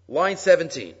 Line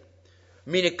 17.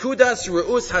 Minikudas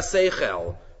ru'us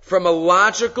haseichel. From a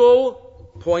logical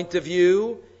point of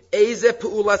view, eze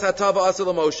pu'ulas hatava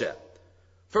asel Moshe.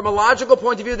 From a logical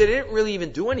point of view, they didn't really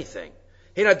even do anything.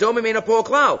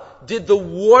 Did the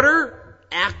water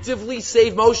actively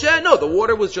save Moshe? No, the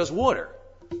water was just water.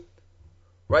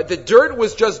 Right? The dirt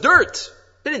was just dirt.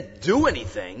 It didn't do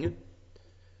anything.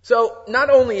 So,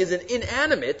 not only is it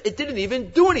inanimate, it didn't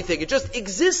even do anything. It just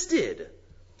existed.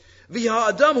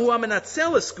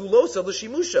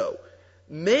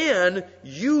 Man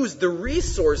used the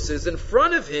resources in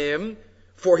front of him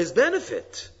for his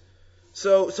benefit.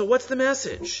 So what's the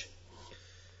message?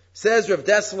 Says Rav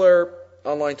Dessler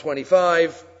on line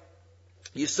 25,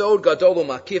 Yisod gadolu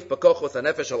makif b'kochos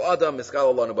hanefesh al adam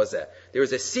miskal alonu bazeh. There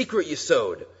is a secret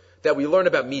yisod that we learn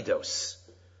about midos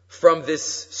from this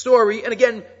story. And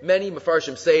again, many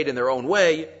Mefarshim say it in their own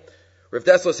way. Rav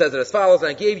Dessler says it as follows, and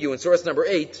I gave you in source number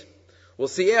 8. We'll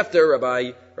see after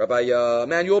Rabbi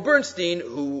Emanuel Bernstein,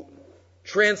 who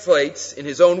translates in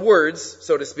his own words,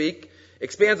 so to speak,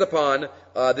 expands upon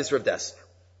this Rav Dessler.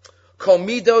 Kol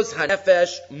midos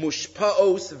hanefesh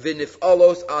mushpaos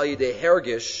v'nif'alos al yidei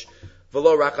hergish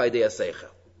v'lo rak al yidei haseichel.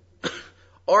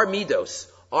 Our midos,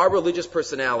 our religious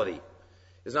personality,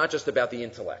 is not just about the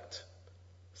intellect.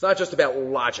 It's not just about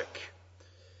logic.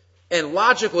 And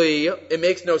logically, it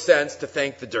makes no sense to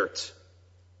thank the dirt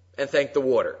and thank the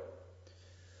water.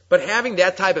 But having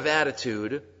that type of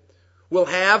attitude will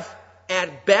have,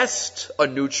 at best, a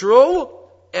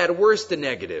neutral, at worst, a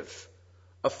negative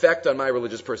effect on my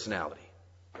religious personality.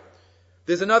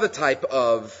 There's another type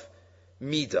of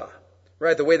midah,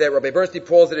 right? The way that Rabbi Bernstein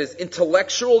calls it is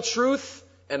intellectual truth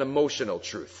and emotional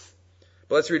truth.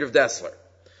 But let's read Rav Dessler.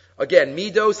 Again,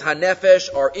 midos hanefesh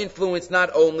are influenced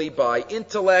not only by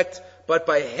intellect, but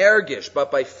by hergish,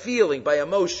 but by feeling, by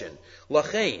emotion.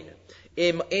 Lachein.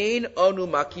 If we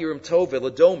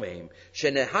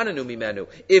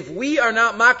are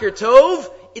not makir tov,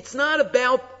 it's not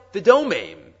about the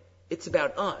domain. It's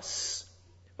about us.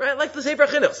 Right? Like the Sefer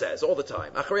Chinuch says all the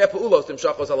time. If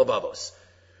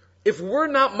we're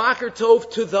not makir tov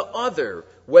to the other,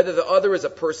 whether the other is a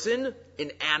person,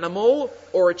 an animal,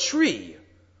 or a tree,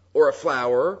 or a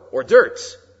flower, or dirt,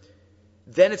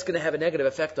 then it's going to have a negative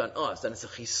effect on us. And it's a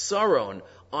chisaron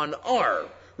on our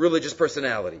religious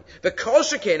personality. Nifka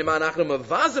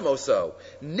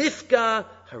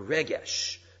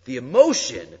haregesh. The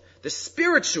emotion, the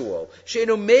spiritual.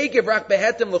 Hergesh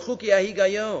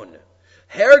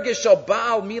shal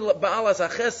baal baalas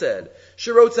hachesed.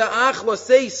 Shirotzaach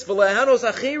loseis v'lehanos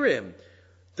achirim.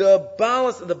 The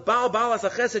baal baalas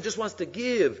hachesed just wants to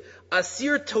give.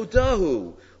 Asir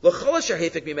todahu. L'chol asher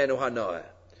hefek mimenu hanoah.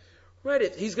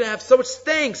 Right? He's going to have so much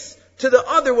thanks to the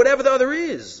other, whatever the other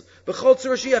is. B'chol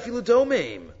tzurashi afilu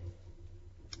domeim.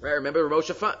 Right? Remember the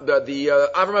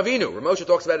Avram Avinu. Moshe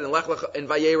talks about it in Lech Lech and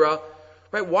Vaera.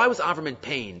 Right? Why was Avram in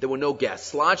pain? There were no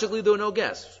guests. Logically, there were no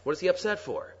guests. What is he upset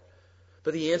for?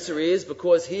 But the answer is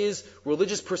because his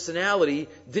religious personality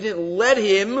didn't let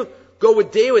him go a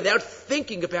day without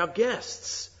thinking about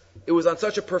guests. It was on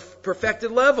such a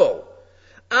perfected level.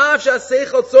 The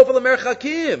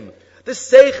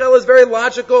seichel is very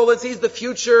logical. It sees the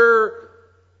future.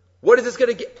 What is this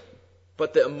going to get?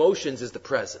 But the emotions is the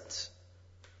present.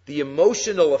 The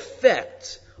emotional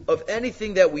effect of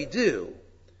anything that we do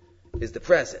is the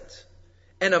present.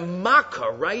 And a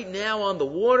makkah right now on the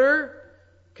water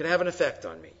can have an effect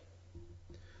on me.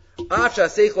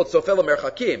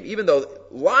 Even though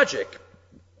logic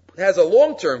has a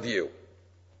long-term view.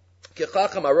 It's still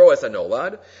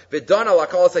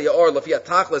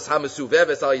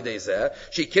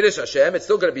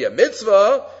going to be a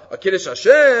mitzvah, a kiddush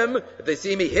Hashem. If they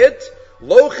see me hit,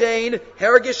 lochein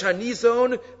hergish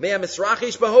hanizon mea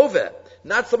misrachish behove.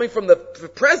 Not something from the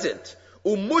present.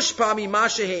 Umushpa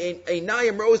mimashe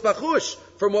einayim rose bachush,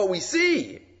 from what we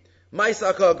see.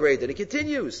 Ma'isaka graded. It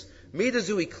continues.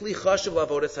 Midazui kli chashav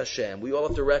lavodas Hashem. We all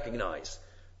have to recognize.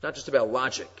 It's not just about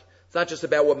logic. It's not just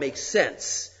about what makes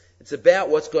sense. It's about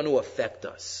what's going to affect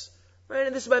us. Right?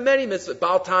 And this is by many mitzvahs.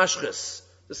 Baal Tashchis.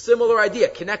 The similar idea,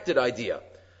 connected idea.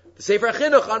 The Sefer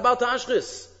Chinuch on Baal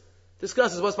Tashchis.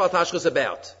 discusses what's Baltashchus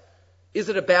about. Is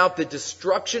it about the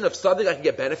destruction of something I can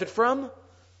get benefit from?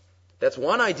 That's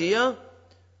one idea.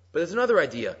 But there's another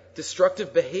idea.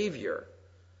 Destructive behavior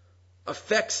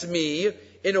affects me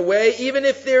in a way, even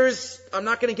if I'm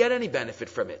not going to get any benefit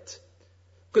from it.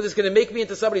 Because it's going to make me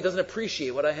into somebody who doesn't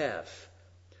appreciate what I have.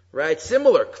 Right?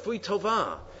 Similar, kfui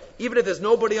tova. Even if there's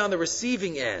nobody on the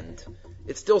receiving end,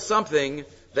 it's still something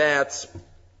that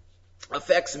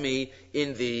affects me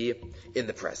in the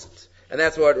present. And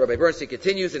that's what Rabbi Bernstein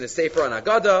continues in his Sefer on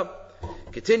Agada.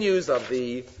 Continues of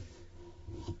the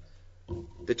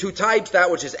two types,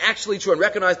 that which is actually true and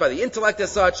recognized by the intellect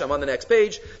as such. I'm on the next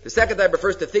page. The second type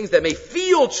refers to things that may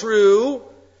feel true,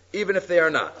 even if they are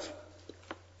not.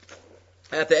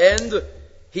 At the end,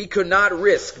 he could not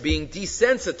risk being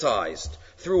desensitized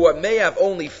through what may have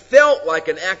only felt like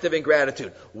an act of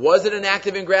ingratitude. Was it an act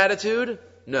of ingratitude?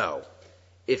 No.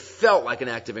 It felt like an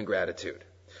act of ingratitude.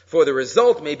 For the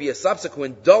result may be a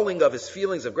subsequent dulling of his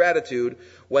feelings of gratitude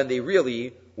when they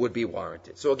really would be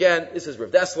warranted. So again, this is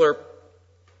Rav Dessler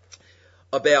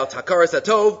about Hakaras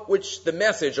HaTov, which the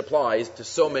message applies to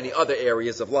so many other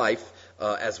areas of life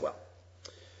as well.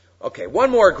 Okay, one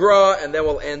more gra, and then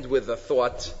we'll end with a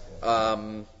thought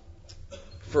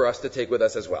for us to take with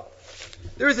us as well.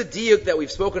 There is a diuk that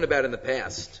we've spoken about in the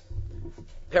past.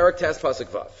 Perek Tes Pasuk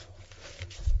Vav.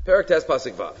 Perek Tes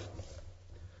Pasuk Vav.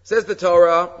 Says the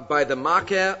Torah, by the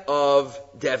makeh of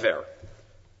dever,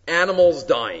 animals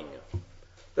dying.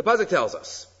 The Pasuk tells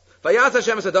us, Vayas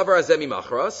Hashem es hadavar hazeh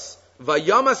mimachras,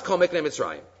 vayamas kol miknei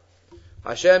Mitzrayim.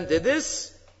 Hashem did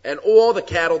this, and all the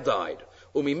cattle died.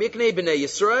 Umi miknei b'nei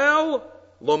Yisrael,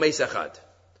 lo meis echad.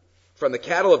 From the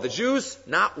cattle of the Jews,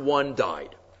 not one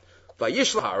died.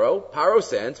 Vayishla Paro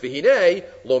sent, v'hinei,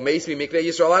 lo meis miknei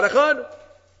Yisrael ad echad.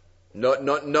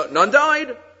 None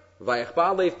died.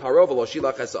 Vayachbalev Paro v'lo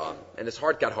shilach esam. And his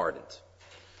heart got hardened.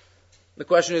 The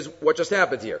question is, what just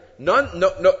happened here? No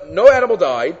animal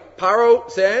died. Paro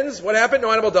sends, what happened?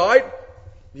 No animal died.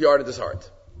 He hardened his heart.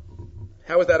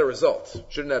 How is that a result?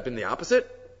 Shouldn't that have been the opposite?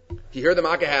 He heard the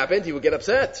makkah happened, he would get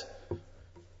upset.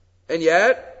 And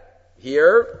yet,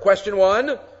 here, question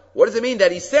one, what does it mean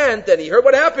that he sent, and he heard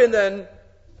what happened, and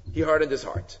he hardened his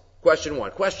heart? Question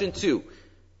one. Question two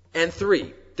and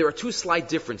three. There are two slight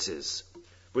differences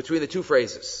between the two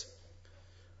phrases.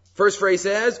 First phrase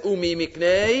says, Umi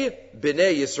miknei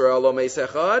b'nei Yisrael lo meis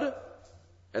echad.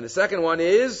 And the second one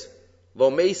is, Lo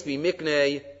meis mi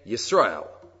miknei Yisrael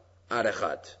ad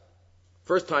echad.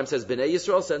 First time says b'nei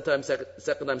Yisrael,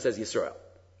 second time says Yisrael.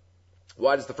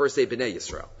 Why does the first say b'nei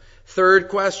Yisrael? Third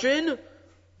question,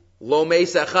 Lo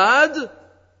meis echad,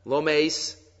 lo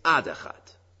meis ad echad.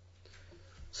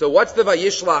 So what's the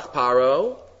Vayishlach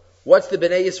Paro? What's the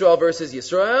b'nei Yisrael versus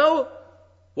Yisrael?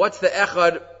 What's the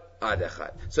echad ad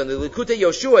echad? So in the Likutei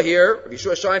Yoshua here,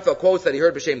 Yeshua Scheinfeld quotes that he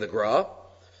heard b'shem the Gra.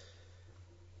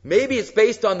 Maybe it's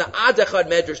based on the ad echad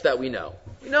medrash that we know.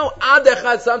 We know ad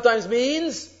echad sometimes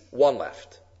means one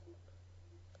left.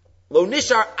 Lo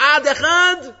nishar ad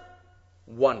echad,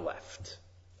 one left.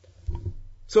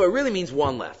 So it really means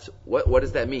one left. What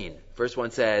does that mean? First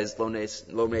one says lo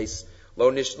meis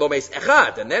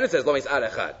echad, and then it says lo meis ad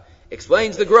echad.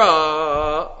 Explains the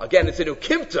Gra. Again, it's a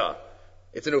ukimta.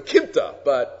 It's an ukimta,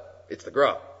 but it's the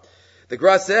Gra. The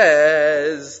Gra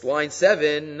says, line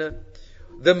 7,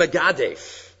 the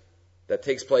Megadef that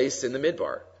takes place in the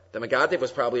Midbar. The Megadef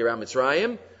was probably around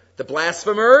Mitzrayim. The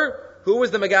blasphemer, who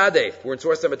was the Megadef? We're in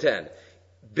source number 10.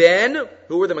 Ben,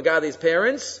 who were the Megadef's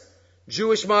parents?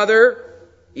 Jewish mother,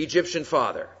 Egyptian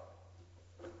father.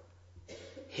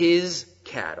 His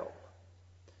cattle.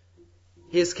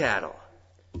 His cattle.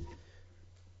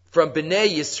 From B'nai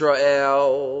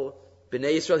Yisrael,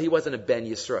 he wasn't a Ben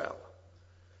Yisrael.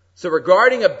 So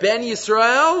regarding a Ben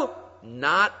Yisrael,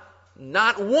 not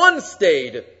one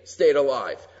stayed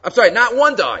alive. I'm sorry, not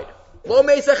one died. Lo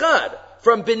meis echad.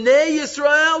 From B'nai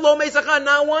Yisrael, lo meis echad,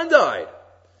 not one died.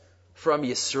 From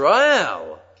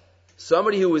Yisrael,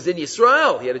 somebody who was in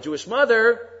Yisrael, he had a Jewish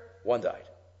mother, one died.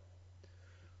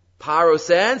 Paro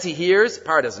sends, he hears,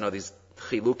 Paro doesn't know these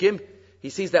chilukim, he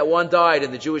sees that one died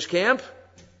in the Jewish camp.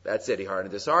 That's it, he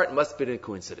hardened his heart. It must have been a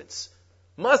coincidence.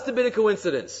 Must have been a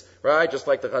coincidence, right? Just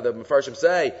like the Mefarshim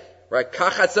say, right?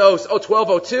 Kachatzos,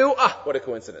 1202, what a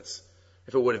coincidence.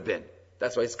 If it would have been.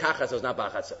 That's why it's kachatzos, not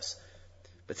bachatzos.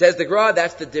 But says the Gra,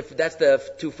 that's the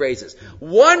two phrases.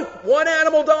 One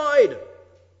animal died.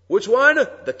 Which one?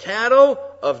 The cattle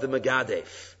of the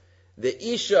Megadef.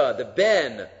 The Isha, the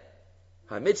Ben,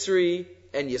 HaMitzri,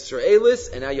 and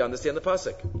Yisraelis, and now you understand the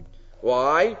pasuk.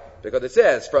 Why? Because it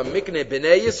says, from Mikneh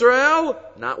B'nai Yisrael,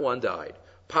 not one died.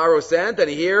 Paro sent, and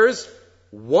he hears,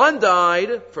 one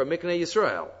died from Mikneh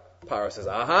Yisrael. Paro says,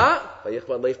 aha,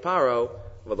 vayichvad leif Paro,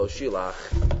 v'lo shilach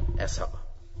esha.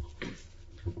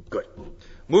 Good.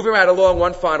 Moving right along,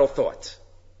 one final thought.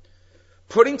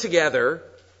 Putting together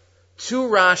two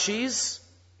Rashis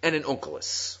and an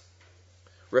Onkelos.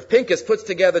 Rav Pinkus puts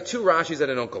together two Rashis and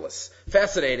an Onkelos.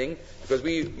 Fascinating, because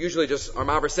we usually just are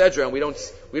Maver Sedra, and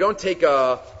we don't take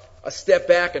a step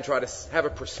back and try to have a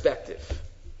perspective.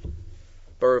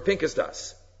 But Rav Pinkus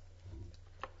does.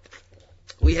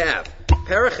 We have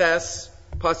Paraches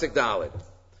Pasuk Dalid,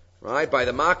 right, by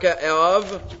the Makkah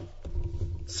of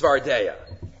Svardeya.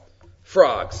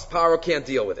 Frogs. Paro can't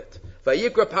deal with it.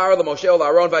 Vayikra Paro l'Moshe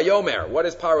l'Aaron vayomer. What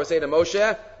does Paro say to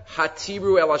Moshe?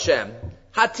 Hatiru el Hashem.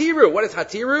 Hatiru. What is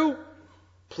Hatiru?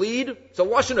 Plead. It's a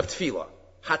lashon of tefillah.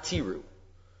 Hatiru.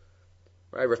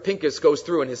 Right? Rav Pinkus goes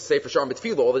through in his Sefer Sharm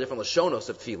Tefillah all the different lashonos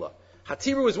of tefillah.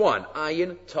 Hatiru is one.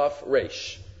 Ayin, Taf,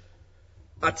 Reish.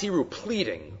 Hatiru,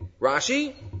 pleading.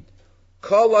 Rashi.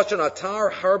 Kol lashon atar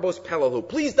harbos pelalu.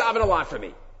 Please daven a lot for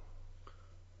me.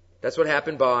 That's what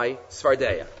happened by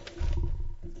Svardeya.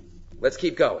 Let's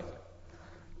keep going.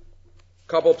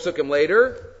 Couple of psukim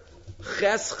later,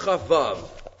 Ches Chavav,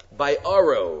 by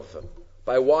Arov,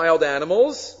 by wild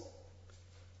animals,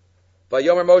 by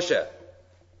Yomer Moshe,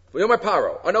 Yomer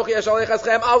Paro, Anochi Yashalech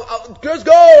Eschem, I'll just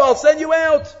go, I'll send you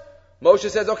out. Moshe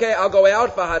says, okay, I'll go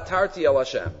out, Vahatarti El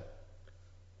Hashem.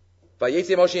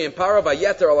 Vayetzi Moshe in Paro,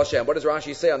 Vayeter El Hashem. What does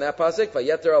Rashi say on that pasuk?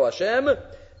 Vayeter El Hashem,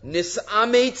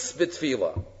 Nisametz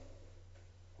B'tfila.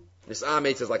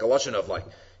 Nisametz is like a lashon of like,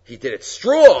 he did it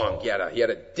strong. He had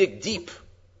to dig deep.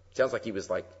 Sounds like he was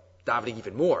like davening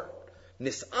even more.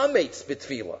 Nisametz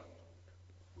b'tfila.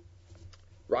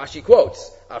 Rashi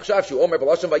quotes, Achshav shu omer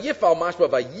b'lashon vayifal mashma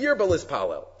vayir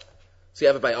b'lispalel. So you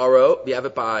have it by Arov, you have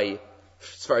it by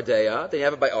Svardeya, then you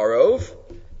have it by Arov,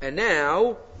 and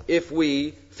now if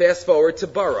we fast forward to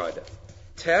Barad,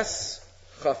 Tes,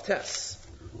 Chav Tes,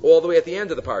 all the way at the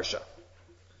end of the parsha.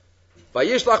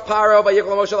 Vayishlach Paro,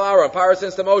 vayikol Moshe l'Aaron. Paro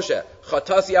sends to Moshe.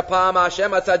 Chatasi apam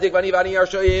Hashem atzadik vani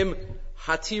yarshoim.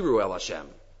 Hatiru el Hashem.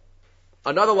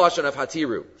 Another lashon of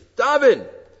Hatiru. Davin.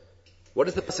 What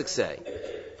does the pasuk say?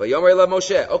 Vayomer la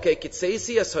Moshe. Okay,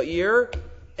 kitseisi es ha'ir,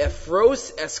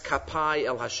 efros es kapai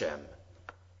el Hashem.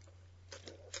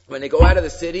 When they go out of the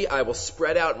city, I will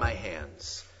spread out my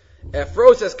hands.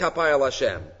 Efros es kapai el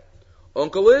Hashem.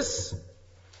 Onkelos.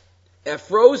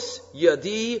 Efros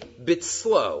yadi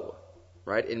bitslo.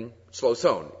 Right, in slow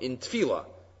tone, in tefillah.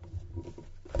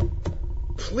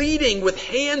 Pleading with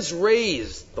hands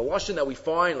raised. The lashon that we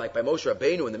find, like by Moshe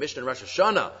Rabbeinu in the Mishnah in Rosh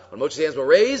Hashanah, when Moshe's hands were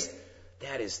raised,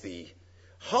 that is the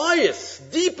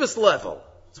highest, deepest level.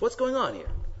 So what's going on here?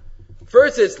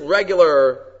 First it's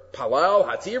regular palal,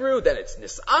 hatiru, then it's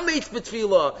nisametz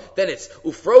b'tefillah, then it's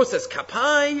ufroses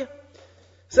kapai.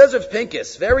 Says Rav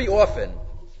Pinkus, very often,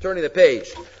 turning the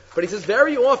page, but he says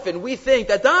very often we think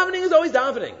that davening is always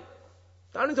davening.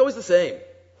 Davening is always the same.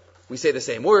 We say the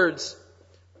same words.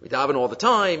 We daven all the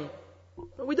time.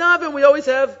 We daven, we always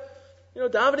have,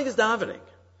 davening is davening.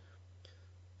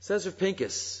 Says Rav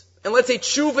Pinkus. And let's say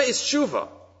tshuva is tshuva.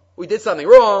 We did something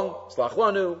wrong. Slach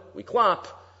lanu. We clap.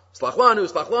 Slach lanu,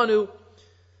 slach lanu.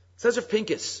 Says Rav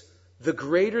Pinkus. The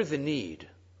greater the need,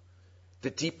 the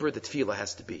deeper the tefillah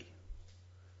has to be.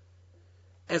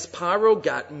 As Paro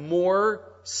got more,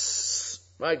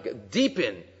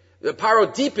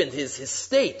 Paro deepened his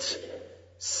state,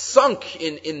 sunk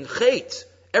in chait.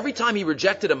 Every time he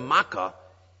rejected a makkah,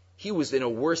 he was in a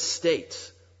worse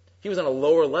state. He was on a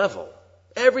lower level.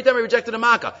 Every time he rejected a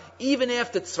makkah, even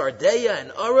after Tzvardeya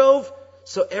and Arov,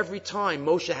 so every time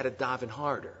Moshe had to daven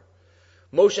harder.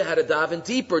 Moshe had to daven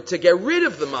deeper to get rid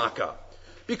of the makkah.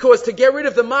 Because to get rid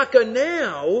of the makkah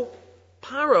now,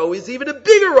 Paro is even a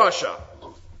bigger Rasha.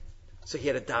 So he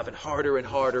had to daven harder and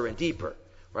harder and deeper.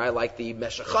 Right, like the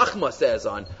Meshech Chachma says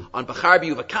on Bachar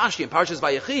B'Yuvakashi and Parshas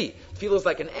Vayechi, feels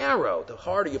like an arrow. The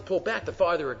harder you pull back, the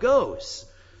farther it goes.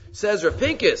 Says Rav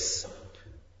Pinkus,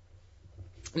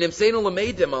 Nimseinu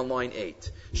Lameidim on line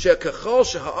 8. She'kachol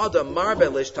she'ha'adam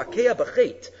marbelish takea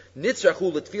b'chet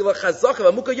nitzrachu l'tfilah chazaka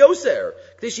v'muka yoser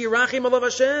k'dei sheyirachim alav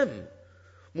Hashem.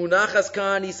 Munachas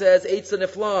kan, he says, eitz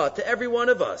nifla to every one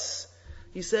of us.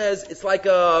 He says it's like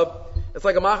a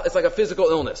physical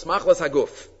illness. Machlas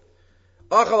haguf.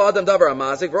 He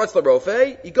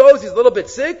goes, he's a little bit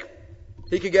sick,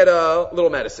 he could get a little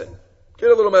medicine.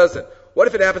 What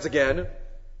if it happens again?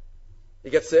 He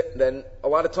gets sick, then a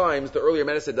lot of times the earlier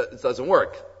medicine doesn't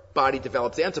work. Body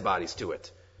develops antibodies to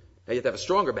it. Now you have to have a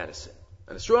stronger medicine,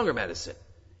 and a stronger medicine,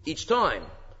 each time.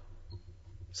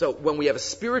 So when we have a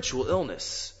spiritual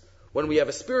illness, when we have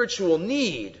a spiritual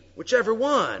need, whichever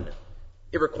one,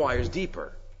 it requires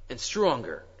deeper and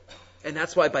stronger And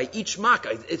that's why by each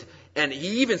makkah, and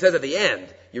he even says at the end,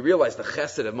 you realize the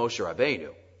chesed of Moshe Rabbeinu,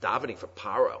 davening for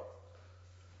Paro.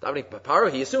 Davening for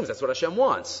Paro, he assumes that's what Hashem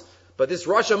wants. But this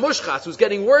Rasha Mushchas, who's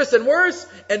getting worse and worse,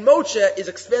 and Moshe is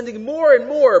expending more and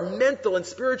more mental and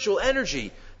spiritual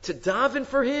energy to daven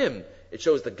for him. It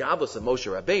shows the godless of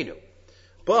Moshe Rabbeinu.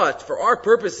 But for our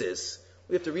purposes,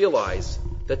 we have to realize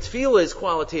that tefillah is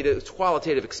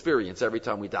qualitative experience every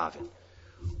time we daven.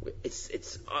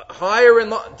 It's higher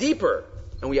and deeper,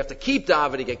 and we have to keep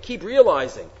davening and keep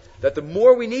realizing that the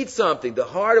more we need something, the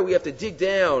harder we have to dig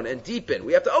down and deepen.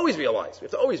 We have to always realize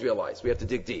we have to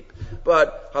dig deep.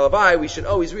 But halavai, we should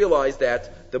always realize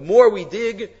that the more we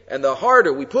dig and the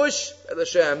harder we push,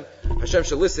 Hashem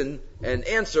shall listen and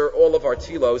answer all of our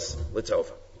tefillos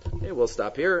l'tova. Okay, we'll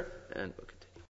stop here and.